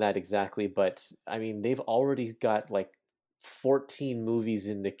date on that exactly, but I mean, they've already got like 14 movies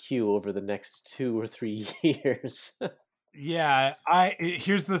in the queue over the next 2 or 3 years. Yeah,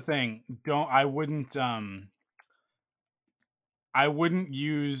 here's the thing. I wouldn't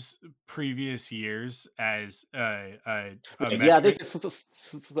use previous years as a Yeah, they metric can for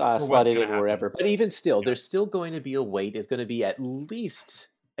slot what's it going in to happen. wherever. But even still, Yeah. there's still going to be a wait. It's going to be at least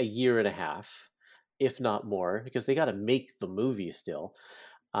a year and a half, if not more, because they got to make the movie still.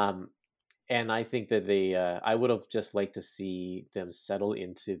 And I think that I would have just liked to see them settle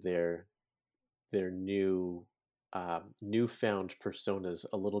into their newfound personas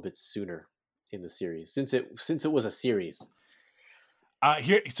a little bit sooner in the series, since it was a series.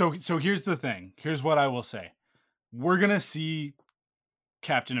 So here's the thing. Here's what I will say. We're gonna see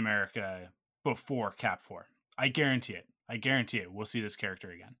Captain America before Cap 4. I guarantee it. We'll see this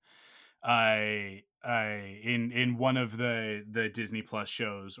character again. In one of the Disney Plus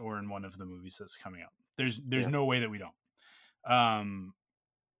shows or in one of the movies that's coming out. There's no way that we don't.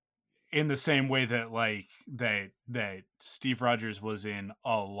 In the same way that like that Steve Rogers was in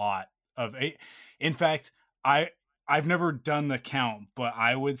a lot of it. In fact, I've never done the count, but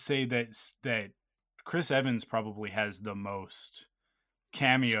I would say that Chris Evans probably has the most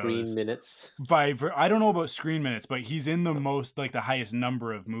cameos, screen minutes. I don't know about screen minutes, but he's in the most, like the highest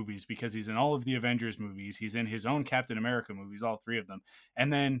number of movies, because he's in all of the Avengers movies. He's in his own Captain America movies, all 3 of them,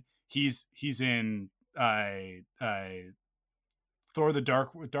 and then he's in Thor: The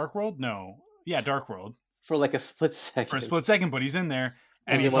Dark World. Dark World For like a split second. But he's in there.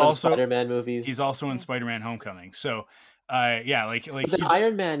 And he's also Spider-Man movies. He's also in Spider-Man: Homecoming. So, like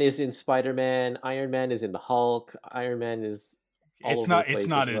Iron Man is in Spider-Man. Iron Man is in the Hulk. Iron Man is. It's not as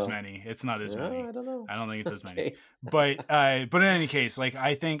many. It's not as many. I don't know. I don't think it's as many. But in any case, like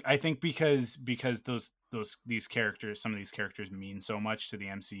I think because these characters, some of these characters mean so much to the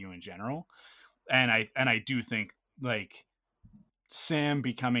MCU in general, and I do think like Sam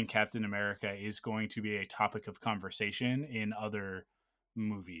becoming Captain America is going to be a topic of conversation in other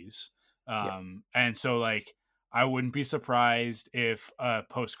movies. And so like I wouldn't be surprised if a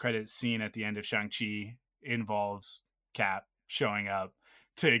post-credit scene at the end of Shang-Chi involves Cap showing up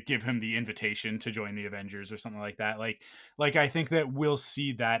to give him the invitation to join the Avengers or something like that. Like I think that we'll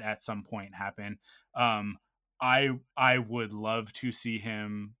see that at some point happen. I would love to see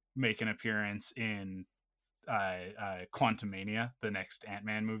him make an appearance in Quantumania, the next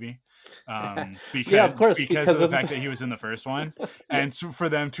Ant-Man movie, because yeah, of course, because of the fact that he was in the first one. And so for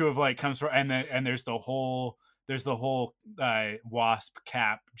them to have like comes from, and there's the whole Wasp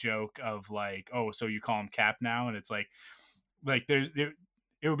Cap joke of like, oh, so you call him Cap now, and it's like it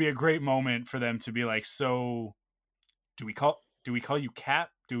would be a great moment for them to be like, so do we call you Cap?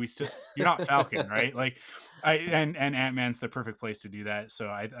 Do we still, you're not Falcon, right? Like and Ant-Man's the perfect place to do that. So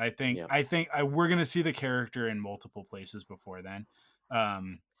I think we're going to see the character in multiple places before then.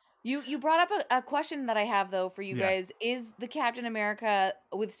 You brought up a question that I have though for you Yeah. guys. Is the Captain America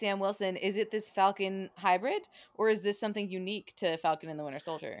with Sam Wilson, is it this Falcon hybrid or is this something unique to Falcon and the Winter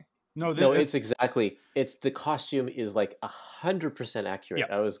Soldier? No, No, it's it's exactly. It's the costume is like 100% accurate.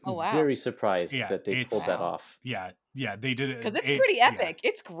 yeah, I was Oh wow. very surprised yeah. that they pulled It's that Wow. off. yeah. They did Because it. it's pretty Yeah. epic.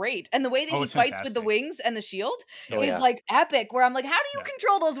 It's great. And the way that Oh, he it's fights with the fantastic. wings and the shield Yeah. Oh is yeah. like epic. Where I'm like, how do you Yeah.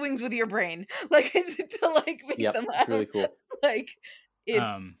 control those wings with your brain? Like, is it to like make Yep, them it's really cool. like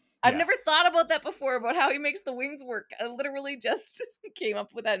it's I've Yeah. never thought about that before about how he makes the wings work. I literally just came up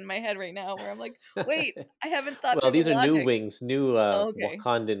with that in my head right now where I'm like, wait, I haven't thought Well, through these the are new logic. wings, new Oh, okay.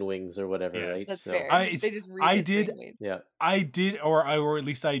 Wakandan wings or whatever, Yeah. right? That's So fair. I it's They just I read his did brainwave. yeah, I did, or at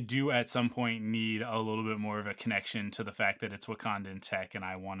least I do at some point need a little bit more of a connection to the fact that it's Wakandan tech, and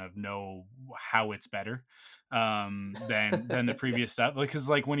I want to know how it's better than the previous stuff. Because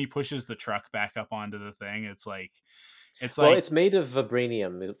like when he pushes the truck back up onto the thing, it's well, like it's made of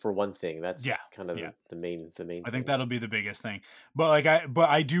vibranium for one thing. yeah, That's kind of yeah. the main I think thing. that'll be the biggest thing. But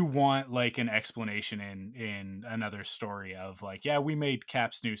I do want like an explanation in another story of like, yeah, we made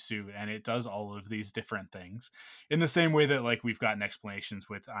Cap's new suit and it does all of these different things in the same way that like we've gotten explanations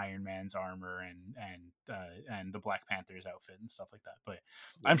with Iron Man's armor and the Black Panther's outfit and stuff like that. But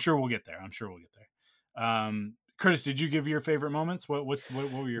Yeah. I'm sure we'll get there. Curtis, did you give your favorite moments? What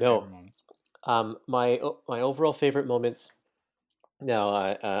were your No, favorite moments? my overall favorite moments.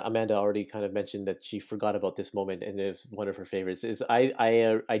 Now, Amanda already kind of mentioned that she forgot about this moment, and it's one of her favorites. Is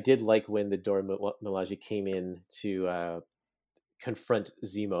I did like when the Dora Milaje came in to confront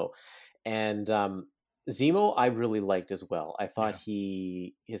Zemo, and Zemo I really liked as well. I thought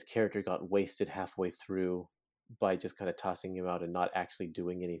his character got wasted halfway through by just kind of tossing him out and not actually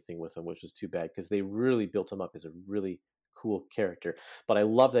doing anything with him, which was too bad because they really built him up as a really cool character. But I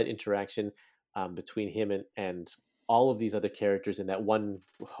love that interaction between him and all of these other characters in that one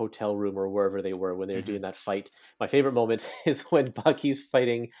hotel room or wherever they were when they were doing that fight. My favorite moment is when Bucky's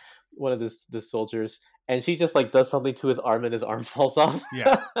fighting one of the soldiers and she just like does something to his arm and his arm falls off.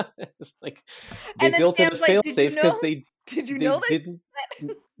 Yeah. It's like they And then built in a Sam's like, fail did you safe because know? Did you they know that? didn't.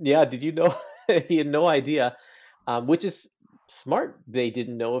 Yeah, did you know? He had no idea, which is smart. They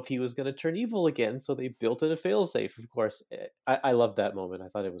didn't know if he was going to turn evil again, so they built in a failsafe. Of course, I loved that moment. I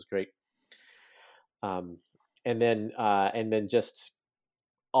thought it was great. And then just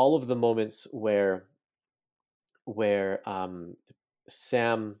all of the moments where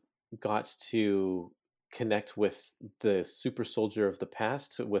Sam got to connect with the super soldier of the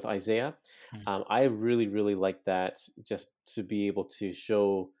past with Isaiah. I really, really like that, just to be able to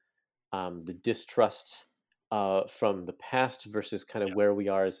show the distrust from the past versus kind of where we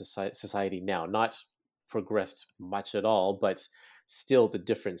are as a society now. Not progressed much at all, but still the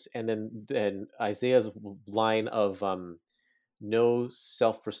difference. And then Isaiah's line of no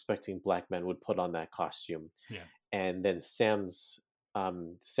self-respecting black man would put on that costume. Yeah. And then Sam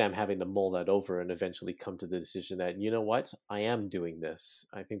having to mull that over and eventually come to the decision that, you know what, I am doing this.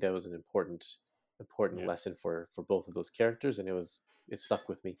 I think that was an important lesson for both of those characters, and it stuck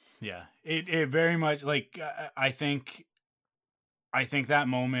with me. Yeah, it very much like I think that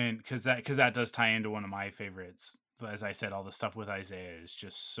moment because that does tie into one of my favorites. As I said, all the stuff with Isaiah is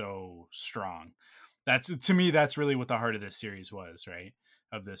just so strong. To me, that's really what the heart of this series was, right?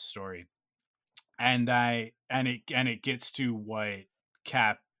 Of this story, and it gets to what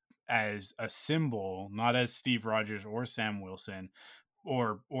Cap as a symbol, not as Steve Rogers or Sam Wilson,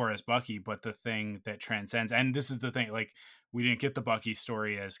 or as Bucky, but the thing that transcends. And this is the thing, like, we didn't get the Bucky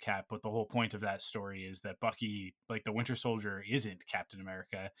story as Cap, but the whole point of that story is that Bucky, like the Winter Soldier, isn't Captain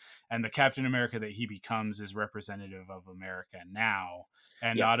America, and the Captain America that he becomes is representative of America now,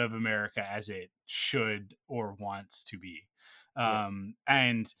 and not of America as it should or wants to be. And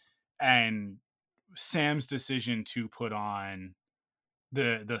Sam's decision to put on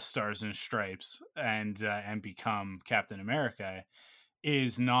the stars and stripes and become Captain America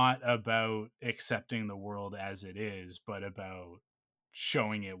is not about accepting the world as it is, but about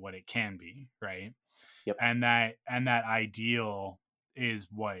showing it what it can be, right? Yep. And that ideal is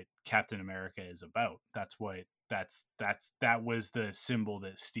what Captain America is about. That was the symbol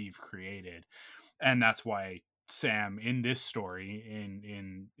that Steve created, and that's why Sam in this story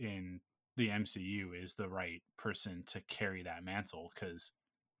in the MCU is the right person to carry that mantle, because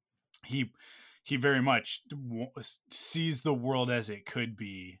he very much sees the world as it could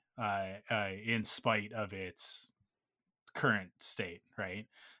be, in spite of its current state, right?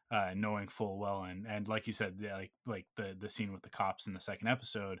 Knowing full well, and like you said, like the scene with the cops in the second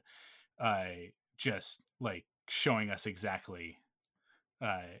episode, just like showing us exactly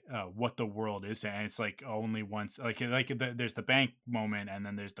what the world is, and it's like only once there's the bank moment, and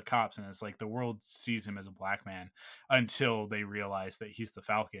then there's the cops, and it's like the world sees him as a black man until they realize that he's the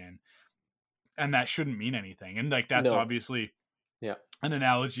Falcon, and that shouldn't mean anything. And like that's No. obviously Yeah. an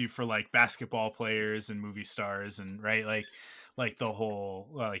analogy for like basketball players and movie stars, and right, like the whole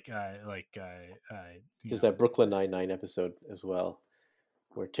There's that Brooklyn Nine-Nine episode as well,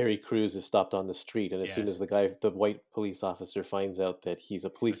 where Terry Crews is stopped on the street, and as soon as the white police officer finds out that he's a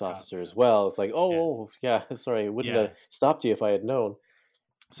police officer as well, it's like, oh yeah, sorry, I wouldn't have stopped you if I had known.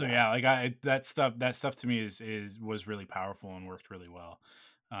 So like that stuff to me was really powerful and worked really well.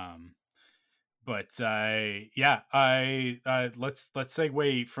 But let's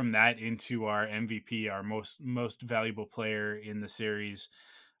segue from that into our MVP, our most valuable player in the series.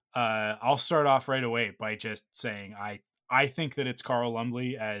 I'll start off right away by just saying I think that it's Carl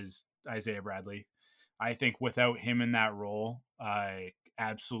Lumbly as Isaiah Bradley. I think without him in that role,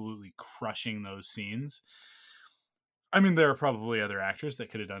 absolutely crushing those scenes. I mean, there are probably other actors that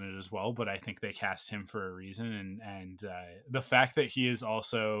could have done it as well, but I think they cast him for a reason. And the fact that he is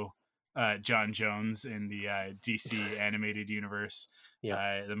also John Jones in the DC animated universe,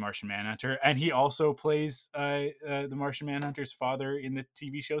 the Martian Manhunter, and he also plays the Martian Manhunter's father in the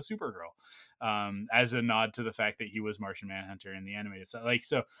TV show Supergirl, as a nod to the fact that he was Martian Manhunter in the animated stuff. Like,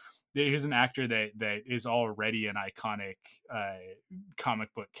 so here's an actor that is already an iconic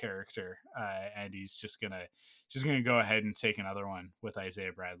comic book character, and he's just gonna go ahead and take another one with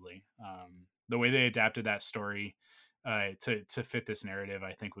Isaiah Bradley. The way they adapted that story to fit this narrative,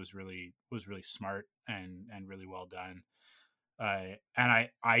 I think was really smart and really well done. And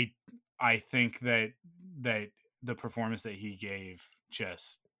I think that the performance that he gave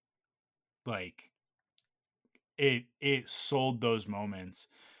just like it sold those moments,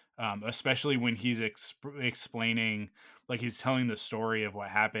 especially when he's explaining, like he's telling the story of what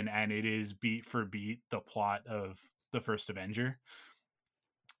happened, and it is beat for beat the plot of the first Avenger,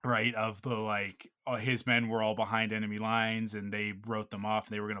 right? Of the like his men were all behind enemy lines and they wrote them off,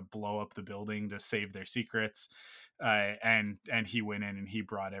 and they were going to blow up the building to save their secrets, and he went in and he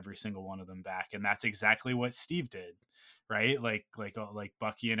brought every single one of them back, and that's exactly what Steve did, right? Like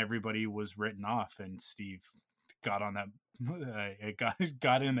Bucky and everybody was written off, and Steve got on that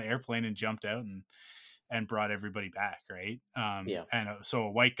got in the airplane and jumped out and brought everybody back, right? And so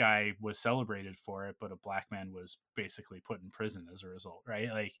a white guy was celebrated for it, but a black man was basically put in prison as a result, right?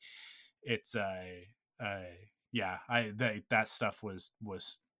 Like it's that stuff was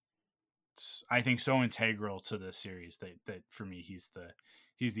I think so integral to the series that for me he's the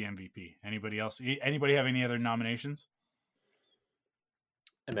MVP. Anybody else? Anybody have any other nominations?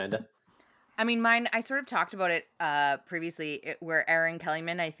 Amanda? I mean, mine, I sort of talked about it previously, where Erin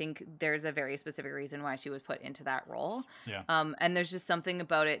Kellyman, I think there's a very specific reason why she was put into that role. Yeah. And there's just something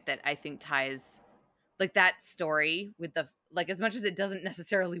about it that I think ties, like, that story with the, like, as much as it doesn't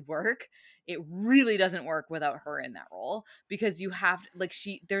necessarily work, it really doesn't work without her in that role, because you have, like,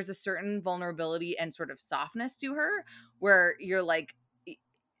 there's a certain vulnerability and sort of softness to her where you're like,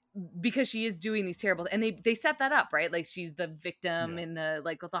 because she is doing these terrible, and they set that up, right? Like she's the victim in the,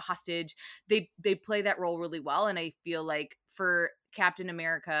 like, the hostage. They play that role really well. And I feel like for Captain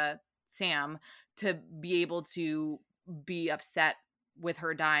America, Sam, to be able to be upset with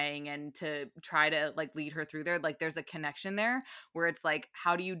her dying and to try to like lead her through there, like there's a connection there where it's like,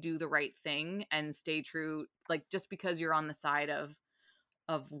 how do you do the right thing and stay true? Like, just because you're on the side of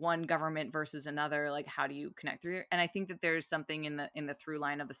one government versus another, like how do you connect through? And I think that there's something in the through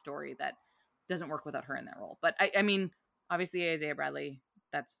line of the story that doesn't work without her in that role. But I mean, obviously Isaiah Bradley,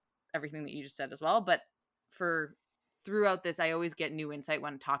 that's everything that you just said as well. But for throughout this, I always get new insight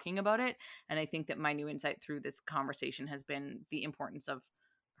when talking about it. And I think that my new insight through this conversation has been the importance of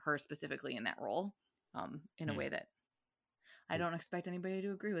her specifically in that role, in a way that I don't expect anybody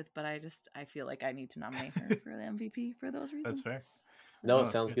to agree with, but I feel like I need to nominate her for the MVP for those reasons. That's fair. No, it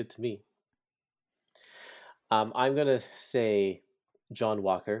sounds good to me. I'm going to say John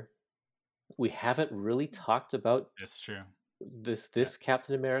Walker. We haven't really talked about That's true. This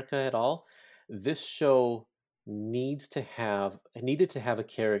Captain America at all. This show needed to have a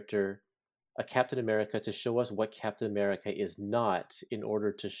character, a Captain America, to show us what Captain America is not, in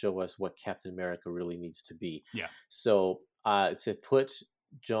order to show us what Captain America really needs to be. Yeah. So to put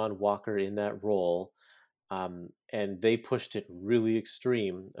John Walker in that role, and they pushed it really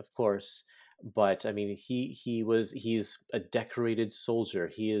extreme, of course. But I mean, he's a decorated soldier.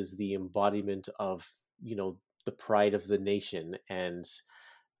 He is the embodiment of, the pride of the nation, and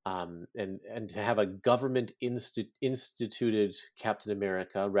and to have a government instituted Captain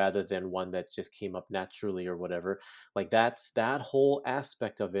America rather than one that just came up naturally or whatever. Like that whole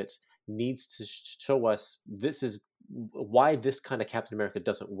aspect of it needs to show us this is why this kind of Captain America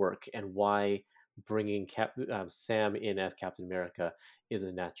doesn't work, and why bringing Sam in as Captain America is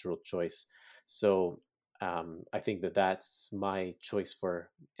a natural choice. So I think that's my choice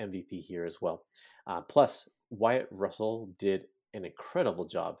for MVP here as well. Plus, Wyatt Russell did an incredible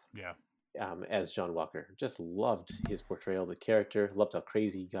job Yeah. as John Walker. Just loved his portrayal of the character. Loved how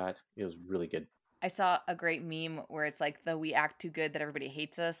crazy he got. It was really good. I saw a great meme where it's like the "We Act Too Good That Everybody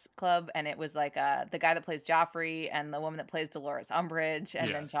Hates Us" club, and it was like the guy that plays Joffrey and the woman that plays Dolores Umbridge, and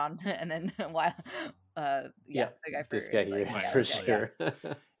Yeah. then John, and then while the guy for This guy it's here like, for yeah. sure.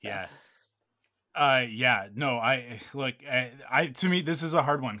 Yeah. No, I like I to me this is a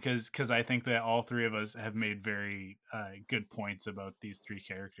hard one because I think that all three of us have made very good points about these three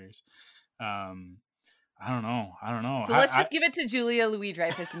characters. I don't know. So let's just give it to Julia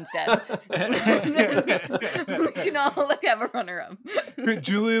Louis-Dreyfus instead. We can all like have a runner-up.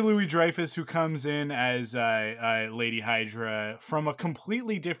 Julia Louis-Dreyfus, who comes in as Lady Hydra from a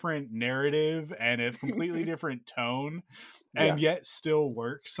completely different narrative and a completely different tone, and yet still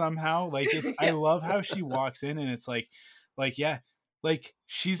works somehow. Like it's, I love how she walks in, and it's like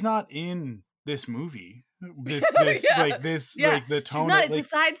she's not in this movie. This like the tone. She's not. It's a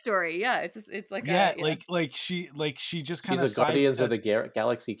side story. Yeah, it's like she just kind of she's a Guardians of the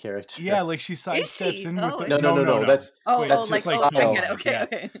Galaxy character. Yeah, like she sidesteps in with no. That's I get it.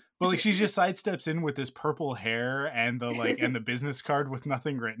 Okay. But like she just sidesteps in with this purple hair and the and the business card with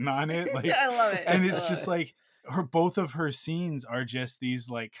nothing written on it. Like I love it. And it's just like both of her scenes are just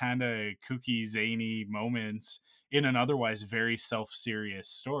these like kind of kooky, zany moments in an otherwise very self-serious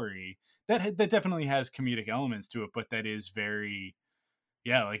story that definitely has comedic elements to it, but that is very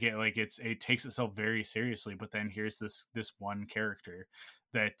it takes itself very seriously. But then here's this one character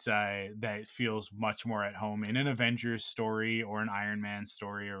that feels much more at home in an Avengers story or an Iron Man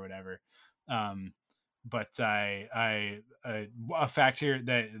story or whatever. But a fact here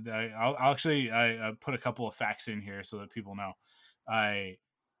that I'll actually I put a couple of facts in here so that people know.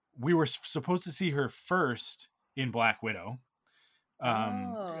 We were supposed to see her first in Black Widow.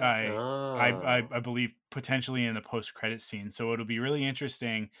 I believe potentially in the post-credit scene. So it'll be really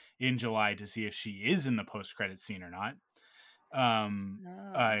interesting in July to see if she is in the post-credit scene or not.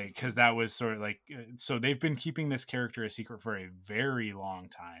 Because that was sort of like, so they've been keeping this character a secret for a very long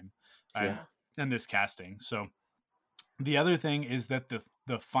time. And this casting. So the other thing is that the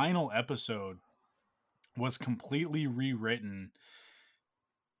final episode was completely rewritten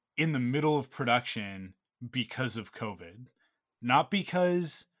in the middle of production because of COVID. Not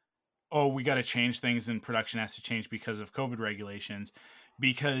because, we got to change things and production has to change because of COVID regulations,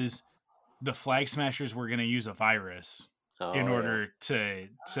 because the Flag Smashers were going to use a virus in order to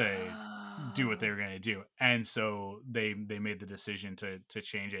do what they were going to do. And so they made the decision to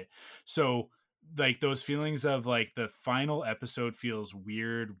change it. So like those feelings of like the final episode feels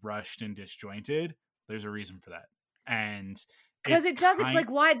weird, rushed, and disjointed. There's a reason for that. And because it's like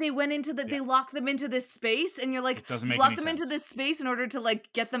why they went into they locked them into this space, and you're like, it doesn't make lock any them sense. Into this space in order to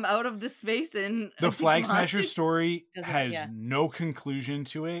like get them out of this space. And the Flag Smasher story has no conclusion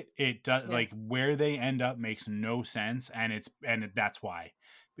to it. It does like where they end up makes no sense, and that's why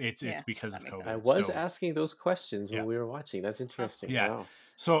it's because of COVID. I was asking those questions when we were watching. That's interesting. Yeah. Wow.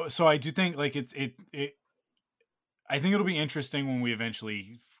 So I do think like I think it'll be interesting when we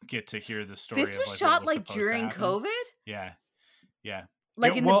eventually get to hear the story. This was shot like during COVID. Yeah.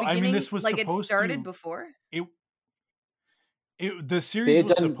 Like in the beginning, I mean, this was like supposed it started to, before. The series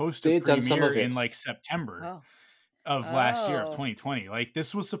was supposed to premiere in like September of last year of 2020. Like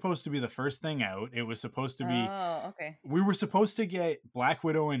this was supposed to be the first thing out. It was supposed to be. We were supposed to get Black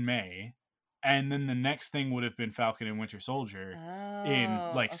Widow in May, and then the next thing would have been Falcon and Winter Soldier in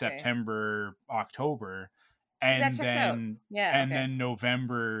like September, October, and then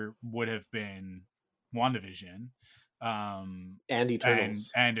November would have been WandaVision. And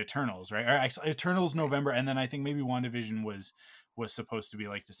Eternals and Eternals, right? Or actually, Eternals November, and then I think maybe WandaVision was supposed to be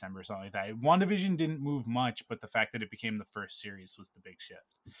like December or something like that. WandaVision didn't move much, but the fact that it became the first series was the big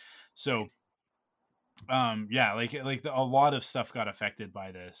shift. So, a lot of stuff got affected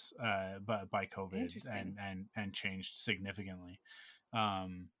by this, by COVID and changed significantly.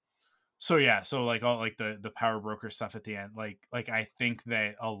 So like all like the power broker stuff at the end, like I think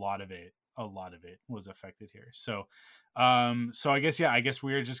that a lot of it a lot of it was affected here. So so I guess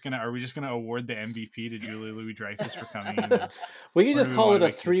we're just gonna award the MVP to Julia Louis-Dreyfus for coming in? We can or just do we call wanna it a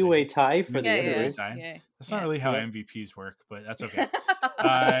make this three-way tie for the Yeah, three-way Emmys. tie? yeah. That's not really how Yeah. MVPs work, but that's okay.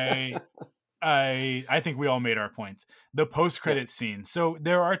 I think we all made our points. The post-credit scene. So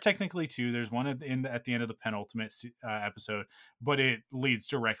there are technically two. There's one at the end of the penultimate episode, but it leads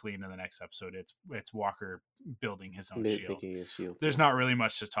directly into the next episode. It's Walker building his own shield. Making his shield. There's not really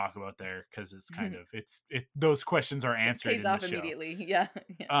much to talk about there because it's kind of those questions are answered Pays in off the show. immediately. Yeah.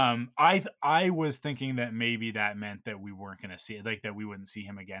 I was thinking that maybe that meant that we weren't going to see it, like that we wouldn't see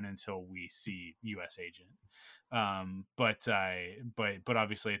him again until we see U.S. Agent. But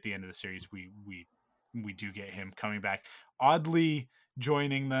obviously at the end of the series we do get him coming back, oddly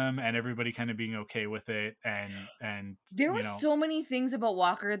joining them and everybody kind of being okay with it, and There were so many things about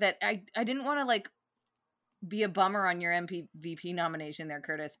Walker that I didn't want to like be a bummer on your MVP nomination there,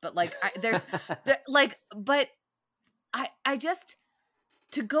 Curtis, but like I just,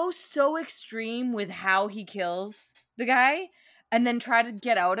 to go so extreme with how he kills the guy and then try to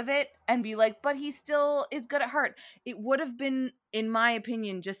get out of it and be like, but he still is good at heart. It would have been, in my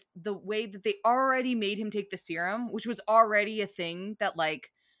opinion, just the way that they already made him take the serum, which was already a thing that, like,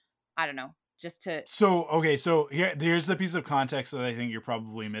 I don't know, just to... So here's the piece of context that I think you're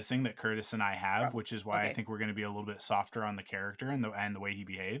probably missing that Curtis and I have, which is why I think we're going to be a little bit softer on the character and the way he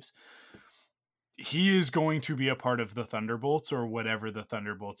behaves. He is going to be a part of the Thunderbolts or whatever the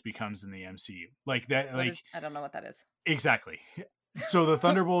Thunderbolts becomes in the MCU. Like that, I don't know what that is. Exactly. So the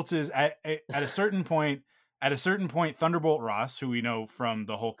Thunderbolts is at a certain point, Thunderbolt Ross, who we know from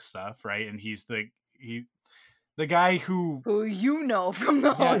the Hulk stuff, right? And he's the guy who you know from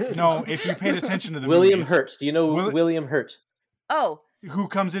the Hulk stuff. No, if you paid attention to the William movies, Hurt. Do you know William Hurt? Oh. Who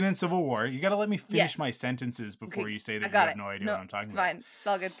comes in Civil War. You got to let me finish my sentences before you say that you have no idea what I'm talking about. Fine. It's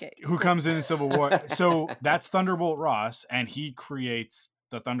all good. Okay. Who comes in Civil War. So that's Thunderbolt Ross, and he creates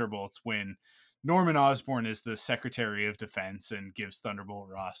the Thunderbolts when Norman Osborn is the Secretary of Defense and gives Thunderbolt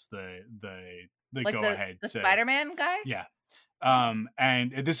Ross the like go ahead. The Spider-Man guy? Yeah.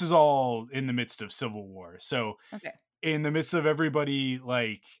 And this is all in the midst of Civil War. So in the midst of everybody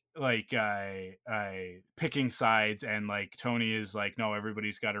picking sides, and like Tony is like, no,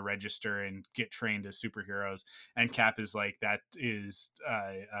 everybody's got to register and get trained as superheroes, and Cap is like, that is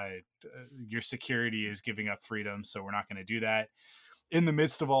your security is giving up freedom, so we're not going to do that. In the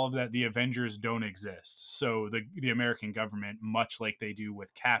midst of all of that, the Avengers don't exist. So the American government, much like they do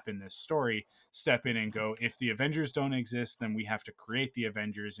with Cap in this story, step in and go, if the Avengers don't exist, then we have to create the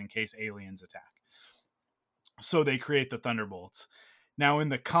Avengers in case aliens attack. So they create the Thunderbolts. Now in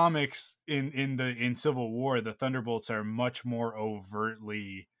the comics, in Civil War, the Thunderbolts are much more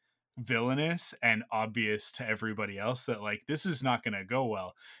overtly villainous and obvious to everybody else that like this is not going to go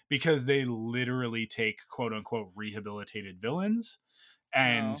well, because they literally take quote unquote rehabilitated villains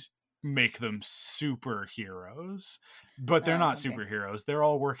and make them superheroes, but they're not superheroes. They're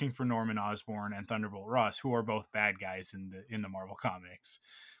all working for Norman Osborn and Thunderbolt Ross, who are both bad guys in the Marvel comics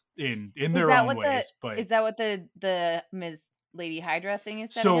in their own ways. But is that what the Ms. Lady Hydra thing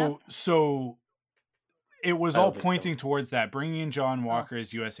is setting up? So it was all pointing towards that. Bringing in John Walker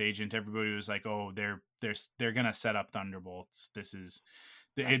as U.S. Agent, everybody was like, "Oh, they're gonna set up Thunderbolts. This is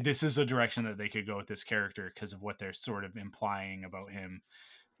a direction that they could go with this character because of what they're sort of implying about him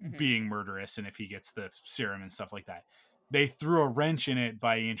being murderous, and if he gets the serum and stuff like that." They threw a wrench in it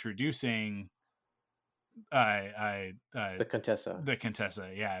by introducing the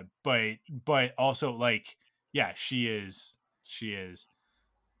Contessa, yeah, but also like, yeah, she is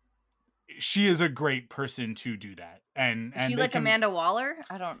a great person to do that. And is she like Amanda Waller?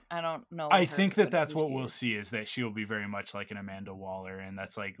 I don't know. I think that's what we'll see, is that she'll be very much like an Amanda Waller, and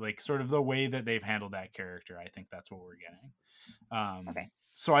that's like sort of the way that they've handled that character. I think that's what we're getting.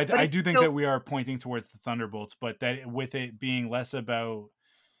 So I do think that we are pointing towards the Thunderbolts, but that with it being less about,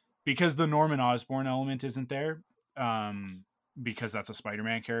 because the Norman Osborn element isn't there, because that's a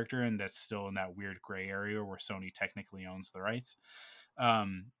Spider-Man character and that's still in that weird gray area where Sony technically owns the rights.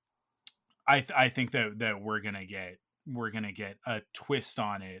 I think that we're gonna get a twist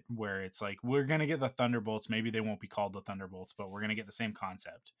on it where it's like, we're gonna get the Thunderbolts. Maybe they won't be called the Thunderbolts, but we're gonna get the same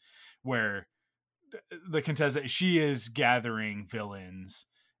concept where the Contessa, she is gathering villains,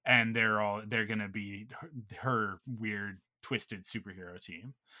 and they're gonna be her weird twisted superhero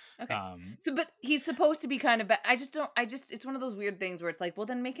team. But he's supposed to be kind of bad. It's one of those weird things where it's like, well,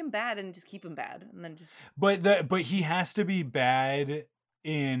 then make him bad and just keep him bad, and then just. But he has to be bad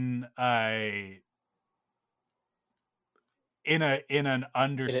in an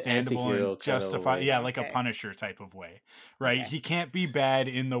understandable and justified, like a Punisher type of way, right? He can't be bad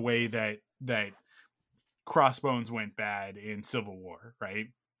in the way that Crossbones went bad in Civil War, right?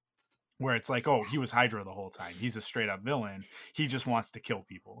 Where it's like, oh, he was Hydra the whole time. He's a straight up villain. He just wants to kill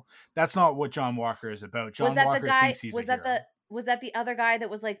people. That's not what John Walker is about. John Walker thinks he's a hero. Was that the other guy that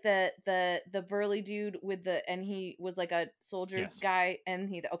was like the burly dude with and he was like a soldier guy and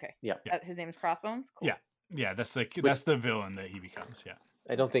his name is Crossbones? Cool. Yeah, that's the villain that he becomes, yeah.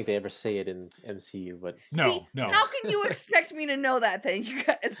 I don't think they ever say it in MCU, but no. How can you expect me to know that then, you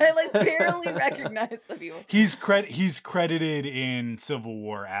guys? I like barely recognize the people. He's credited in Civil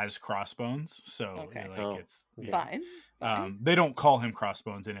War as Crossbones, so it's fine. They don't call him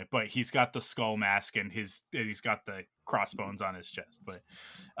Crossbones in it, but he's got the skull mask and he's got the crossbones on his chest. But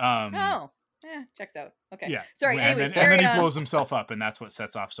checks out. Okay, yeah. Sorry. And then he blows himself up, and that's what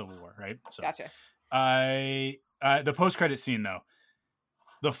sets off Civil War, right? So, gotcha. The post-credit scene though.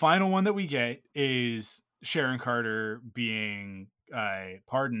 The final one that we get is Sharon Carter being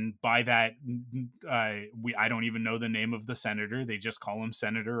pardoned by that. I don't even know the name of the senator. They just call him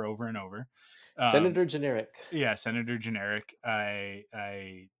Senator over and over. Senator Generic. Yeah, Senator Generic.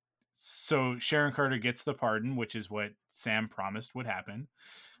 So Sharon Carter gets the pardon, which is what Sam promised would happen.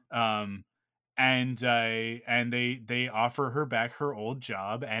 And they offer her back her old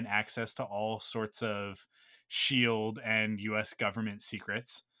job and access to all sorts of SHIELD and U.S. government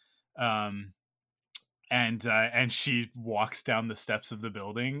secrets. And she walks down the steps of the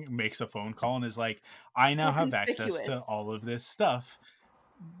building, makes a phone call, and is like, I now have access to all of this stuff.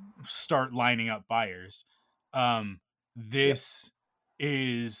 Start lining up buyers. This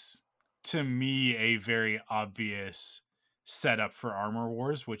is, to me, a very obvious setup for Armor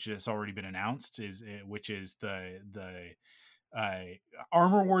Wars, which has already been announced, which is the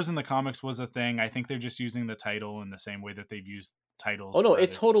Armor Wars in the comics was a thing. I think they're just using the title in the same way that they've used titles. Oh no,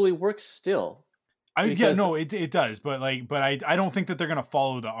 it totally works still. It does, but I don't think that they're gonna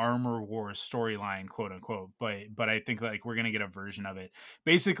follow the Armor Wars storyline, quote unquote. But I think like we're gonna get a version of it.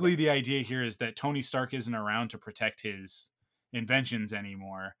 Basically, the idea here is that Tony Stark isn't around to protect his inventions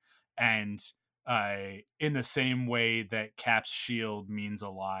anymore, and in the same way that Cap's shield means a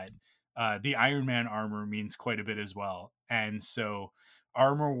lot, the Iron Man armor means quite a bit as well. And so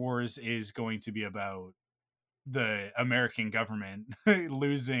Armor Wars is going to be about the American government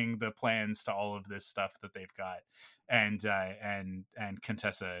losing the plans to all of this stuff that they've got. And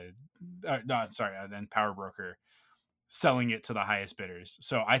Contessa, and Power Broker selling it to the highest bidders.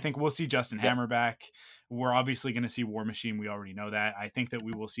 So I think we'll see Justin Hammer back. We're obviously going to see War Machine. We already know that. I think that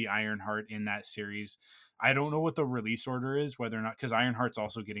we will see Ironheart in that series. I don't know what the release order is, whether or not, because Ironheart's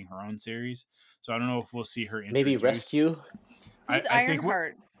also getting her own series. So I don't know if we'll see her introduced. Maybe Rescue. Who's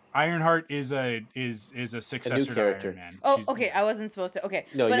Ironheart? Ironheart is a successor to Iron Man. Oh, okay. I wasn't supposed to. Okay.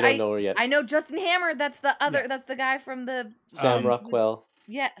 No, but you don't know her yet. I know Justin Hammer. That's the other. Yeah. That's the guy from the Sam Rockwell.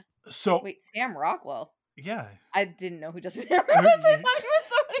 Yeah. So wait, Sam Rockwell. Yeah. I didn't know who Justin Hammer was. I thought he was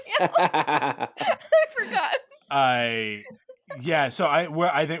somebody else. I forgot. So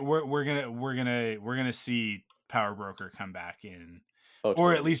I think we're gonna see Power Broker come back in,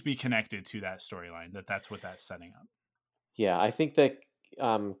 or at least be connected to that storyline. That's what that's setting up. Yeah, I think that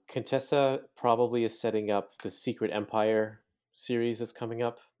Contessa probably is setting up the Secret Empire series that's coming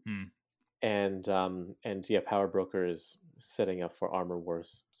up, and Power Broker is setting up for Armor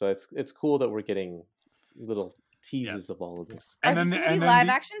Wars. So it's cool that we're getting little teases of all of this. And then the live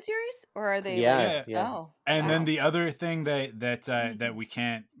action series, or are they? Yeah. Oh, and then the other thing that we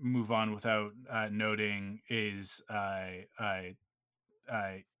can't move on without noting is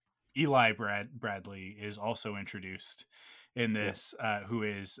Eli Bradley is also introduced in this, who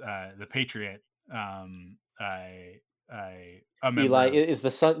is the Patriot. Eli is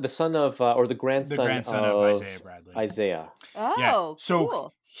the son of or the grandson of Isaiah Bradley. Isaiah. Oh, so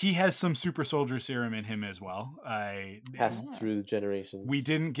cool. He has some super soldier serum in him as well. Passed through the generations. We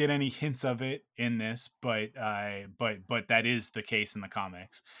didn't get any hints of it in this, but that is the case in the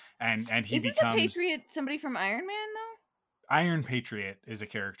comics. And he Isn't becomes the Patriot somebody from Iron Man though? Iron Patriot is a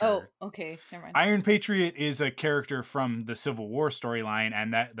character. Oh, okay, never mind. Iron Patriot is a character from the Civil War storyline,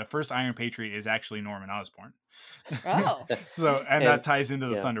 and that the first Iron Patriot is actually Norman Osborn. Oh, and that ties into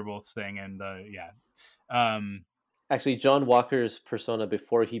the Thunderbolts thing, and actually, John Walker's persona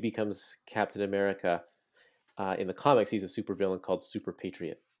before he becomes Captain America, in the comics, he's a supervillain called Super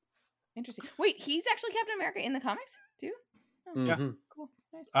Patriot. Interesting. Wait, he's actually Captain America in the comics too? Oh, mm-hmm. Yeah. Cool.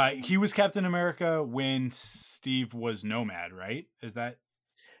 Nice. He was Captain America when Steve was Nomad, right? Is that?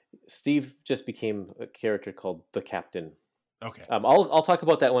 Steve just became a character called the Captain. Okay. I'll talk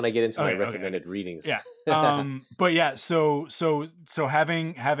about that when I get into my recommended readings. Yeah. But yeah, so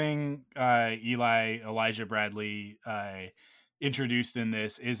having Elijah Bradley introduced in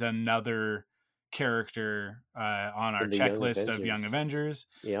this is another character on our In the Young checklist of Young Avengers.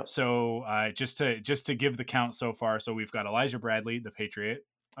 Yep. So just to give the count so far, so we've got Elijah Bradley, the Patriot.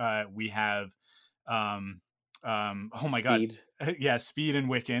 We have oh my Speed. god, yeah, Speed and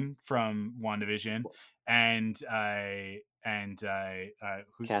Wiccan from WandaVision, and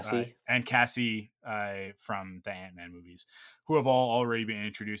Cassie. And Cassie from the Ant-Man movies, who have all already been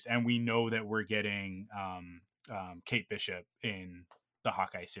introduced, and we know that we're getting Kate Bishop in the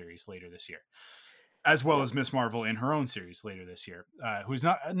Hawkeye series later this year, as well as Miss Marvel in her own series later this year, who's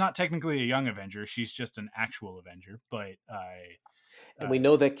not technically a Young Avenger, she's just an actual Avenger, but and we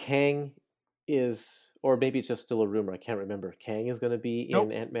know that Kang is, or maybe it's just still a rumor, I can't remember, Kang is going to be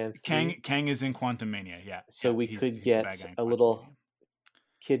in Ant-Man 3. Kang is in Quantumania, yeah. So we could get a little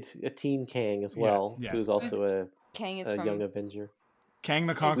kid, a teen Kang as well, who's also a Young Avenger. Kang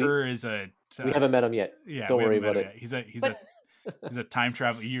the Conqueror is we haven't met him yet. Yeah, don't worry about it. He's a time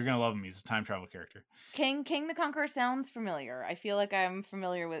travel. You're gonna love him. He's a time travel character. King the Conqueror sounds familiar. I feel like I'm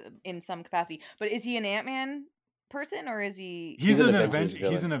familiar with in some capacity. But is he an Ant-Man person or is he? He's an Avengers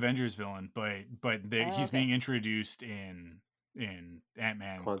villain. He's an Avengers villain, but he's being introduced in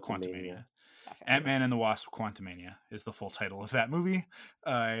Ant-Man Quantumania. Gotcha. Ant-Man and the Wasp Quantumania is the full title of that movie,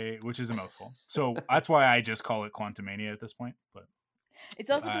 which is a mouthful. So that's why I just call it Quantumania at this point. But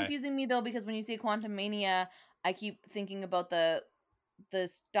it's also confusing me though, because when you say Quantumania, I keep thinking about the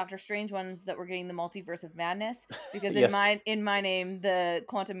Doctor Strange ones that were getting the Multiverse of Madness, because in my name the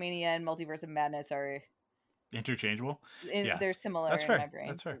Quantumania and Multiverse of Madness are interchangeable. They're similar. That's in fair. My brain.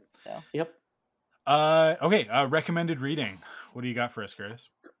 That's fair. So yep. Okay. Recommended reading. What do you got for us, Curtis?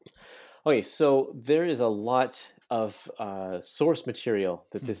 Okay, so there is a lot of source material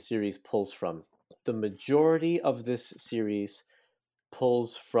that this series pulls from. The majority of this series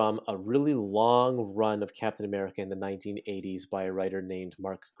pulls from a really long run of Captain America in the 1980s by a writer named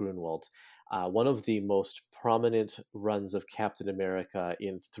Mark Gruenwald. One of the most prominent runs of Captain America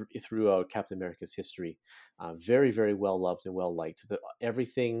throughout Captain America's history. Very, very well loved and well liked.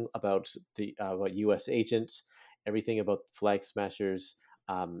 Everything about the U.S. agents, everything about Flag Smashers,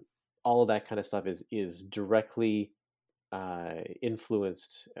 all of that kind of stuff is directly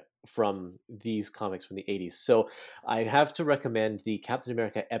influenced from these comics from the 80s. So I have to recommend the Captain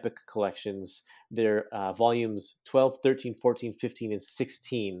America Epic Collections. They're volumes 12, 13, 14, 15, and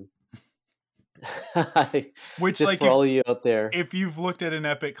 16. Which, just for all of you out there, if you've looked at an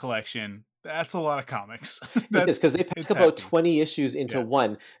Epic collection, that's a lot of comics. It is, because they pack about 20 issues into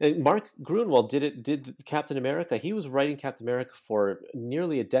one. And Mark Gruenwald did Captain America. He was writing Captain America for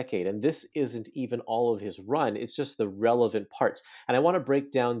nearly a decade, and this isn't even all of his run. It's just the relevant parts. And I want to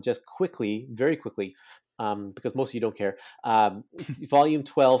break down just quickly, very quickly, because most of you don't care. Volume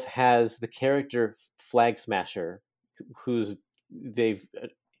 12 has the character Flag Smasher, who's they've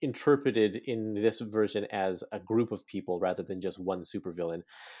interpreted in this version as a group of people rather than just one supervillain.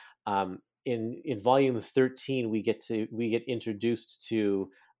 In volume 13, we get introduced to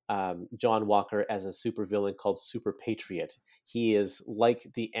John Walker as a supervillain called Super Patriot. He is like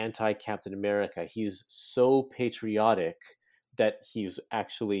the anti-Captain America. He's so patriotic that he's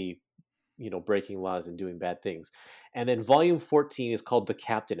actually, breaking laws and doing bad things. And then volume 14 is called The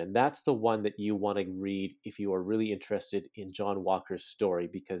Captain, and that's the one that you want to read if you are really interested in John Walker's story,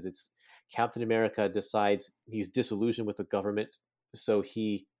 because it's Captain America decides he's disillusioned with the government, so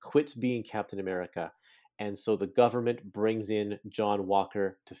he quits being Captain America. And so the government brings in John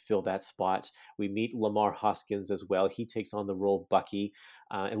Walker to fill that spot. We meet Lamar Hoskins as well. He takes on the role Bucky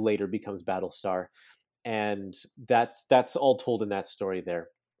and later becomes Battlestar. And that's all told in that story there.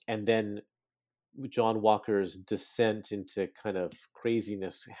 And then John Walker's descent into kind of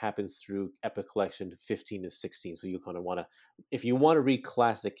craziness happens through Epic Collection 15 to 16. So you kind of want to, if you want to read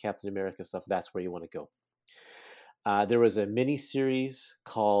classic Captain America stuff, that's where you want to go. There was a mini-series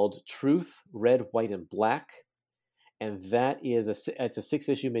called Truth, Red, White, and Black, and that is it's a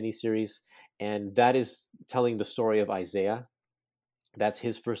 6-issue mini-series, and that is telling the story of Isaiah. That's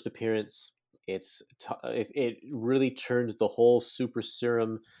his first appearance. It really turned the whole super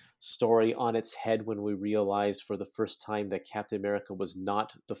serum story on its head when we realized for the first time that Captain America was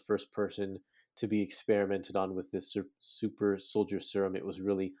not the first person to be experimented on with this super soldier serum. It was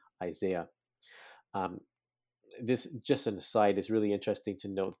really Isaiah. This, just an aside, is really interesting to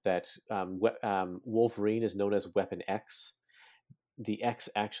note that Wolverine is known as Weapon X. The X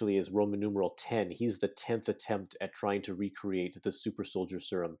actually is Roman numeral 10. He's the 10th attempt at trying to recreate the super soldier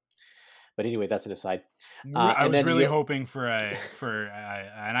serum. But anyway, that's an aside. I was really hoping for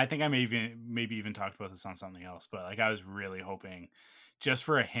and I think I maybe even talked about this on something else, but like I was really hoping just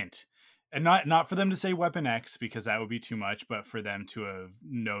for a hint And not for them to say Weapon X, because that would be too much, but for them to have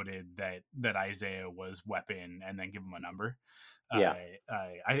noted that Isaiah was Weapon and then give him a number. Yeah.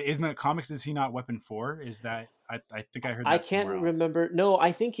 Isn't that comics? Is he not Weapon 4? Is that I think I heard I that can't somewhere else. remember. No,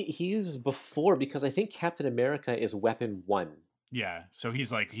 I think he was before, because I think Captain America is Weapon 1. Yeah, so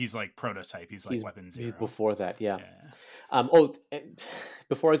he's like prototype. He's like Weapon He's 0. before that, yeah. Yeah.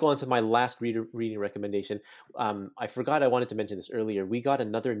 Before I go on to my last reading recommendation, I forgot I wanted to mention this earlier. We got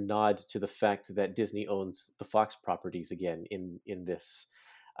another nod to the fact that Disney owns the Fox properties again in this.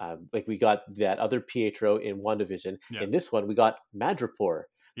 Like we got that other Pietro in WandaVision. Yeah. In this one, we got Madripoor,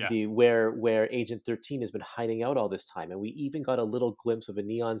 Yeah. where Agent 13 has been hiding out all this time, and we even got a little glimpse of a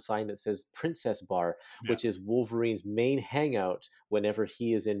neon sign that says Princess Bar, which is Wolverine's main hangout whenever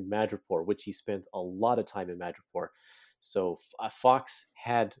he is in Madripoor, which he spends a lot of time in Madripoor. So Fox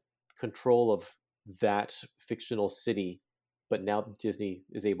had control of that fictional city, but now Disney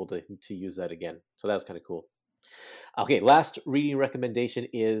is able to use that again. So that was kind of cool. Okay, last reading recommendation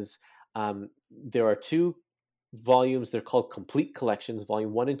is there are 2 volumes. They're called complete collections,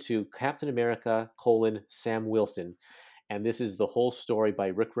 volume 1 and 2, Captain America: Sam Wilson. And this is the whole story by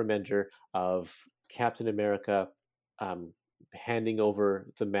Rick Remender of Captain America handing over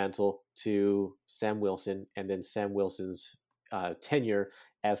the mantle to Sam Wilson, and then Sam Wilson's tenure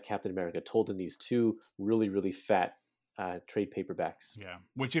as Captain America, told in these 2 really, really fat trade paperbacks. Yeah.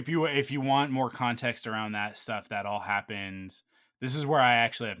 Which if you want more context around that stuff, that all happened. This is where I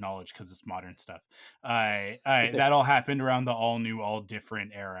actually have knowledge because it's modern stuff. That all happened around the all new, all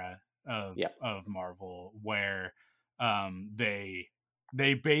different era of Marvel, where they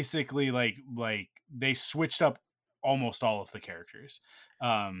basically like they switched up almost all of the characters.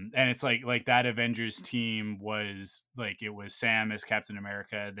 And it's like that Avengers team was like, it was Sam as Captain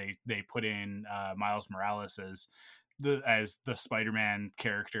America. They put in Miles Morales as the Spider-Man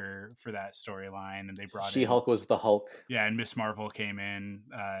character for that storyline, and they brought She-Hulk was the Hulk. Yeah, and Miss Marvel came in,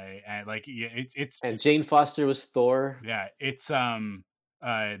 and like it's and Jane Foster was Thor. Yeah, it's that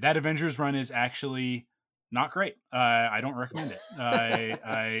Avengers run is actually not great. I don't recommend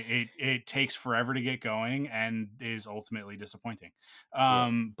it. It takes forever to get going and is ultimately disappointing.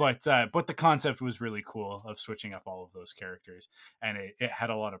 But the concept was really cool of switching up all of those characters, and it had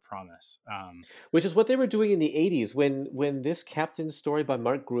a lot of promise. Which is what they were doing in the 80s when this Captain story by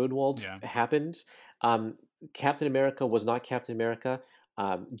Mark Gruenwald happened. Captain America was not Captain America.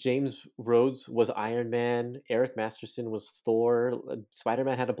 James Rhodes was Iron Man. Eric Masterson was Thor.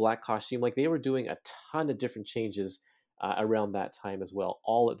 Spider-Man had a black costume. Like, they were doing a ton of different changes around that time as well,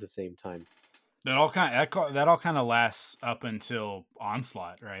 all at the same time. That all kind of lasts up until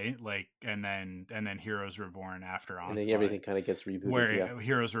Onslaught, right? Like, and then Heroes Reborn after Onslaught, and then everything kind of gets rebooted. Where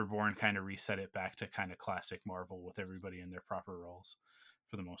Heroes Reborn kind of reset it back to kind of classic Marvel with everybody in their proper roles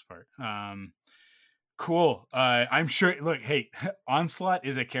for the most part. Cool. I'm sure. Look, hey, Onslaught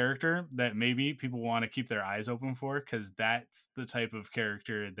is a character that maybe people want to keep their eyes open for, because that's the type of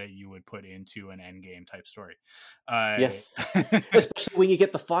character that you would put into an Endgame type story. Yes, especially when you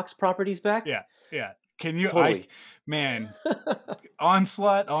get the Fox properties back. Yeah. Can you? Totally.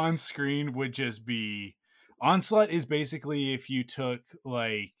 Onslaught on screen would just be. Onslaught is basically if you took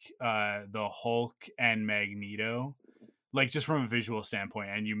like the Hulk and Magneto, like just from a visual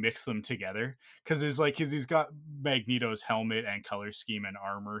standpoint, and you mix them together, because he's got Magneto's helmet and color scheme and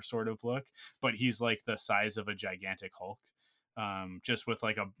armor sort of look, but he's like the size of a gigantic Hulk, just with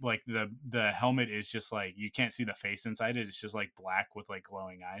the helmet is just like, you can't see the face inside it. It's just like black with like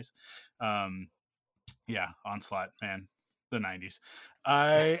glowing eyes. Onslaught, man, the 90s.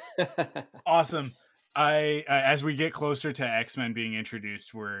 Awesome. As we get closer to X-Men being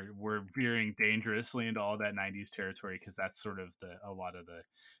introduced, we're veering dangerously into all that 90s territory, because that's sort of a lot of the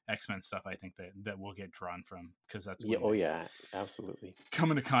X-Men stuff I think that we'll get drawn from, because that's absolutely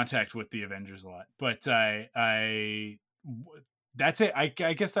come into contact with the Avengers a lot. But that's it. I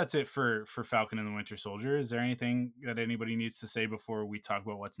guess that's it for Falcon and the Winter Soldier. Is there anything that anybody needs to say before we talk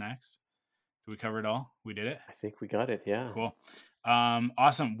about what's next? Did we cover it all? We did it? I think we got it. Yeah. Cool.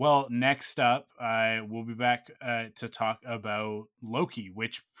 Awesome. Well, next up, we'll be back to talk about Loki,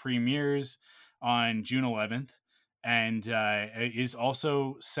 which premieres on June 11th and is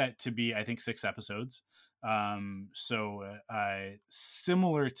also set to be, I think, 6 episodes. So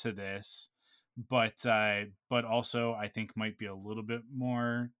similar to this, but also I think might be a little bit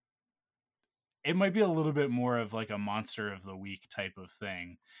more. It might be a little bit more of like a monster of the week type of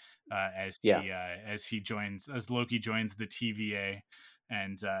thing. As Loki joins the TVA,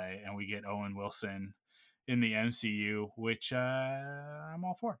 and we get Owen Wilson in the MCU, which I'm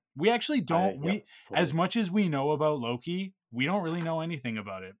all for. We actually don't Yep, as totally. much as we know about Loki, we don't really know anything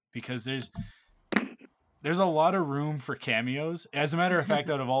about it because there's a lot of room for cameos. As a matter of fact,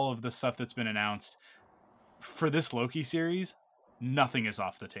 out of all of the stuff that's been announced for this Loki series, nothing is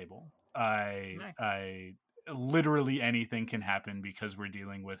off the table. Nice. I literally anything can happen because we're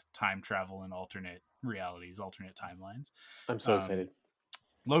dealing with time travel and alternate realities, alternate timelines. I'm so excited.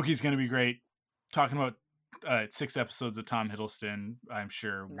 Loki's going to be great. Talking about 6 episodes of Tom Hiddleston, I'm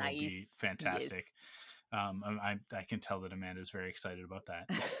sure will be fantastic. I can tell that Amanda's very excited about that.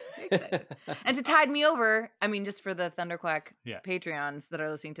 Excited. And to tide me over, I mean, just for the Thunderquack Yeah. Patreons that are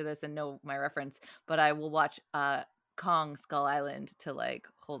listening to this and know my reference, but I will watch Kong Skull Island to like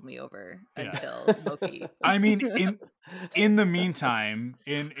hold me over until Loki. I mean, in the meantime,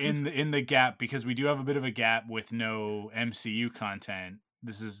 in the gap, because we do have a bit of a gap with no MCU content.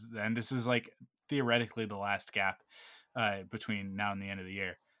 This is like theoretically the last gap between now and the end of the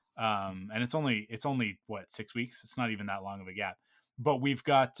year. And it's only what, 6 weeks? It's not even that long of a gap. But we've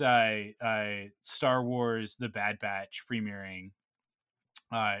got Star Wars: The Bad Batch premiering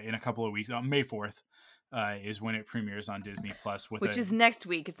in a couple of weeks. May 4th is when it premieres on Disney Plus. Which is next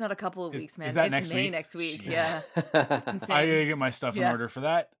week. It's not a couple of weeks, man. Is that it's next May week? next week. Jeez. Yeah. I gotta get my stuff in order for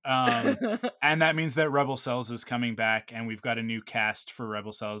that. And that means that Rebel Cells is coming back, and we've got a new cast for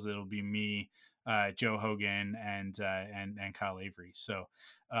Rebel Cells. It'll be me, Joe Hogan, and Kyle Avery. So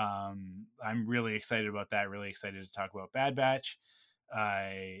I'm really excited about that. Really excited to talk about Bad Batch.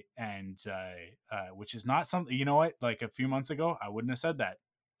 Which is not something, you know what, like a few months ago I wouldn't have said that,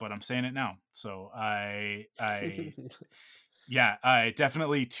 but I'm saying it now. So I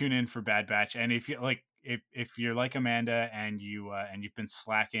definitely tune in for Bad Batch. And if you like, if you're like Amanda and you've been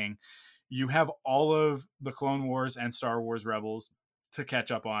slacking, you have all of the Clone Wars and Star Wars Rebels to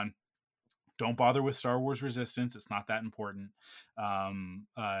catch up on. Don't bother with Star Wars Resistance. It's not that important,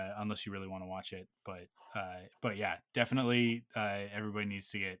 unless you really want to watch it. But yeah, definitely everybody needs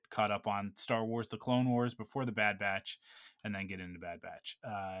to get caught up on Star Wars: The Clone Wars before the Bad Batch, and then get into Bad Batch.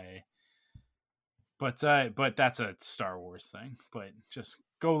 But that's a Star Wars thing. But just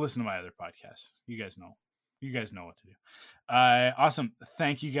go listen to my other podcasts. You guys know what to do. Awesome.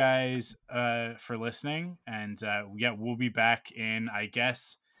 Thank you guys for listening, and we'll be back in, I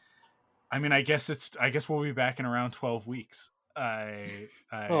guess we'll be back in around 12 weeks.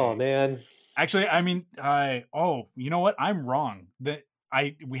 Oh man. Actually, I mean, you know what? I'm wrong.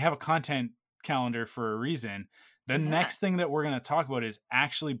 We have a content calendar for a reason. The next thing that we're going to talk about is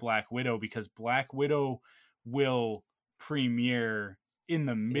actually Black Widow, because Black Widow will premiere in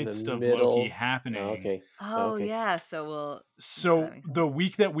the midst of Loki happening. Okay. Yeah. So the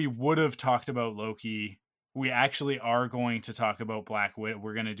week that we would have talked about Loki, we actually are going to talk about Black Widow.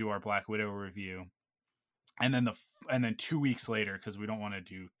 We're going to do our Black Widow review. And then 2 weeks later, because we don't want to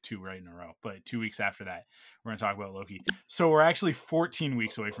do 2 right in a row, but 2 weeks after that, we're going to talk about Loki. So we're actually 14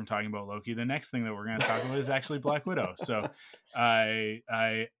 weeks away from talking about Loki. The next thing that we're going to talk about is actually Black Widow. So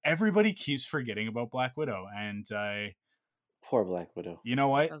everybody keeps forgetting about Black Widow. And poor Black Widow. You know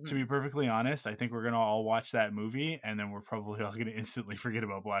what? To be perfectly honest, I think we're going to all watch that movie, and then we're probably all going to instantly forget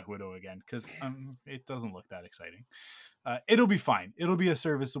about Black Widow again, because it doesn't look that exciting. It'll be fine. It'll be a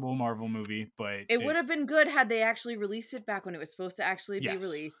serviceable Marvel movie, but it would have been good had they actually released it back when it was supposed to actually be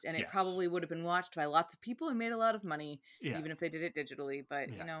released, and it probably would have been watched by lots of people and made a lot of money, even if they did it digitally.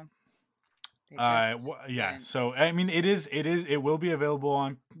 But you know, So I mean, it will be available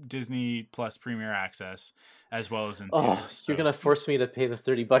on Disney Plus Premier Access as well as in theaters. So. You're gonna force me to pay the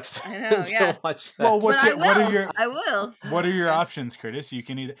 $30 I know, to watch that. Well, I will. What are your options, Curtis? You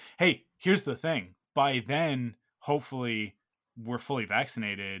can either. Hey, here's the thing. By then, hopefully, we're fully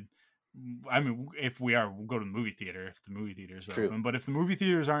vaccinated. I mean, if we are, we'll go to the movie theater if the movie theaters are open. But if the movie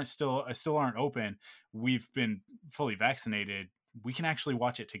theaters still aren't open, we've been fully vaccinated. We can actually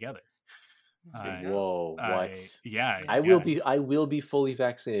watch it together. Whoa! What? I will be fully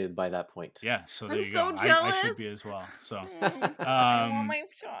vaccinated by that point. Yeah. So there I'm you so go. jealous. I should be as well. So. I want my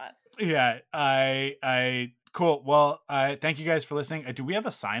shot. Yeah. Cool. Well, thank you guys for listening. Do we have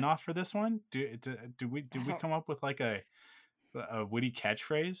a sign off for this one? Did we come up with like a witty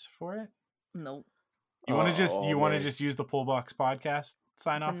catchphrase for it? Nope. You want to just use the Pullbox podcast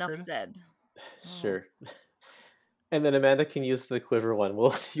sign off? Enough Curtis? said. Sure. And then Amanda can use the quiver one.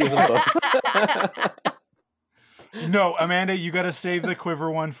 We'll use them both. No, Amanda, you got to save the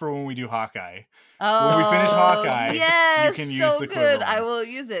quiver one for when we do Hawkeye. When we finish Hawkeye, you can use the quiver one. I will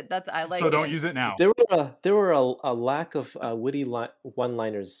use it. So don't use it now. There were a lack of witty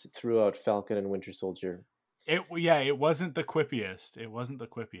one-liners throughout Falcon and Winter Soldier. It wasn't the quippiest.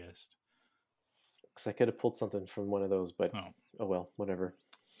 because I could have pulled something from one of those, but oh well, whatever.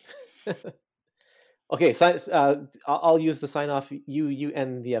 Okay, I'll use the sign off. You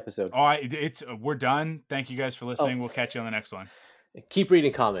end the episode. Oh, we're done. Thank you guys for listening. We'll catch you on the next one. Keep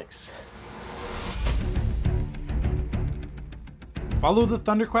reading comics. Follow the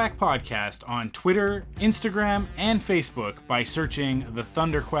Thunderquack Podcast on Twitter, Instagram, and Facebook by searching the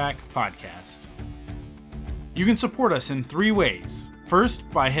Thunderquack Podcast. You can support us in 3 ways. First,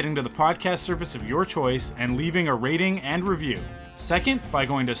 by heading to the podcast service of your choice and leaving a rating and review. Second, by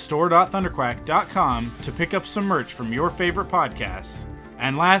going to store.thunderquack.com to pick up some merch from your favorite podcasts.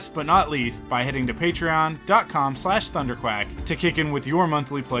 And last but not least, by heading to patreon.com/thunderquack to kick in with your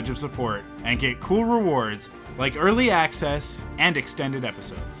monthly pledge of support and get cool rewards like early access and extended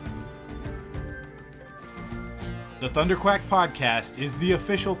episodes. The Thunderquack Podcast is the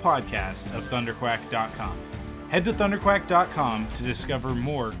official podcast of thunderquack.com. Head to thunderquack.com to discover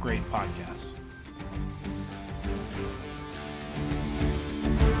more great podcasts.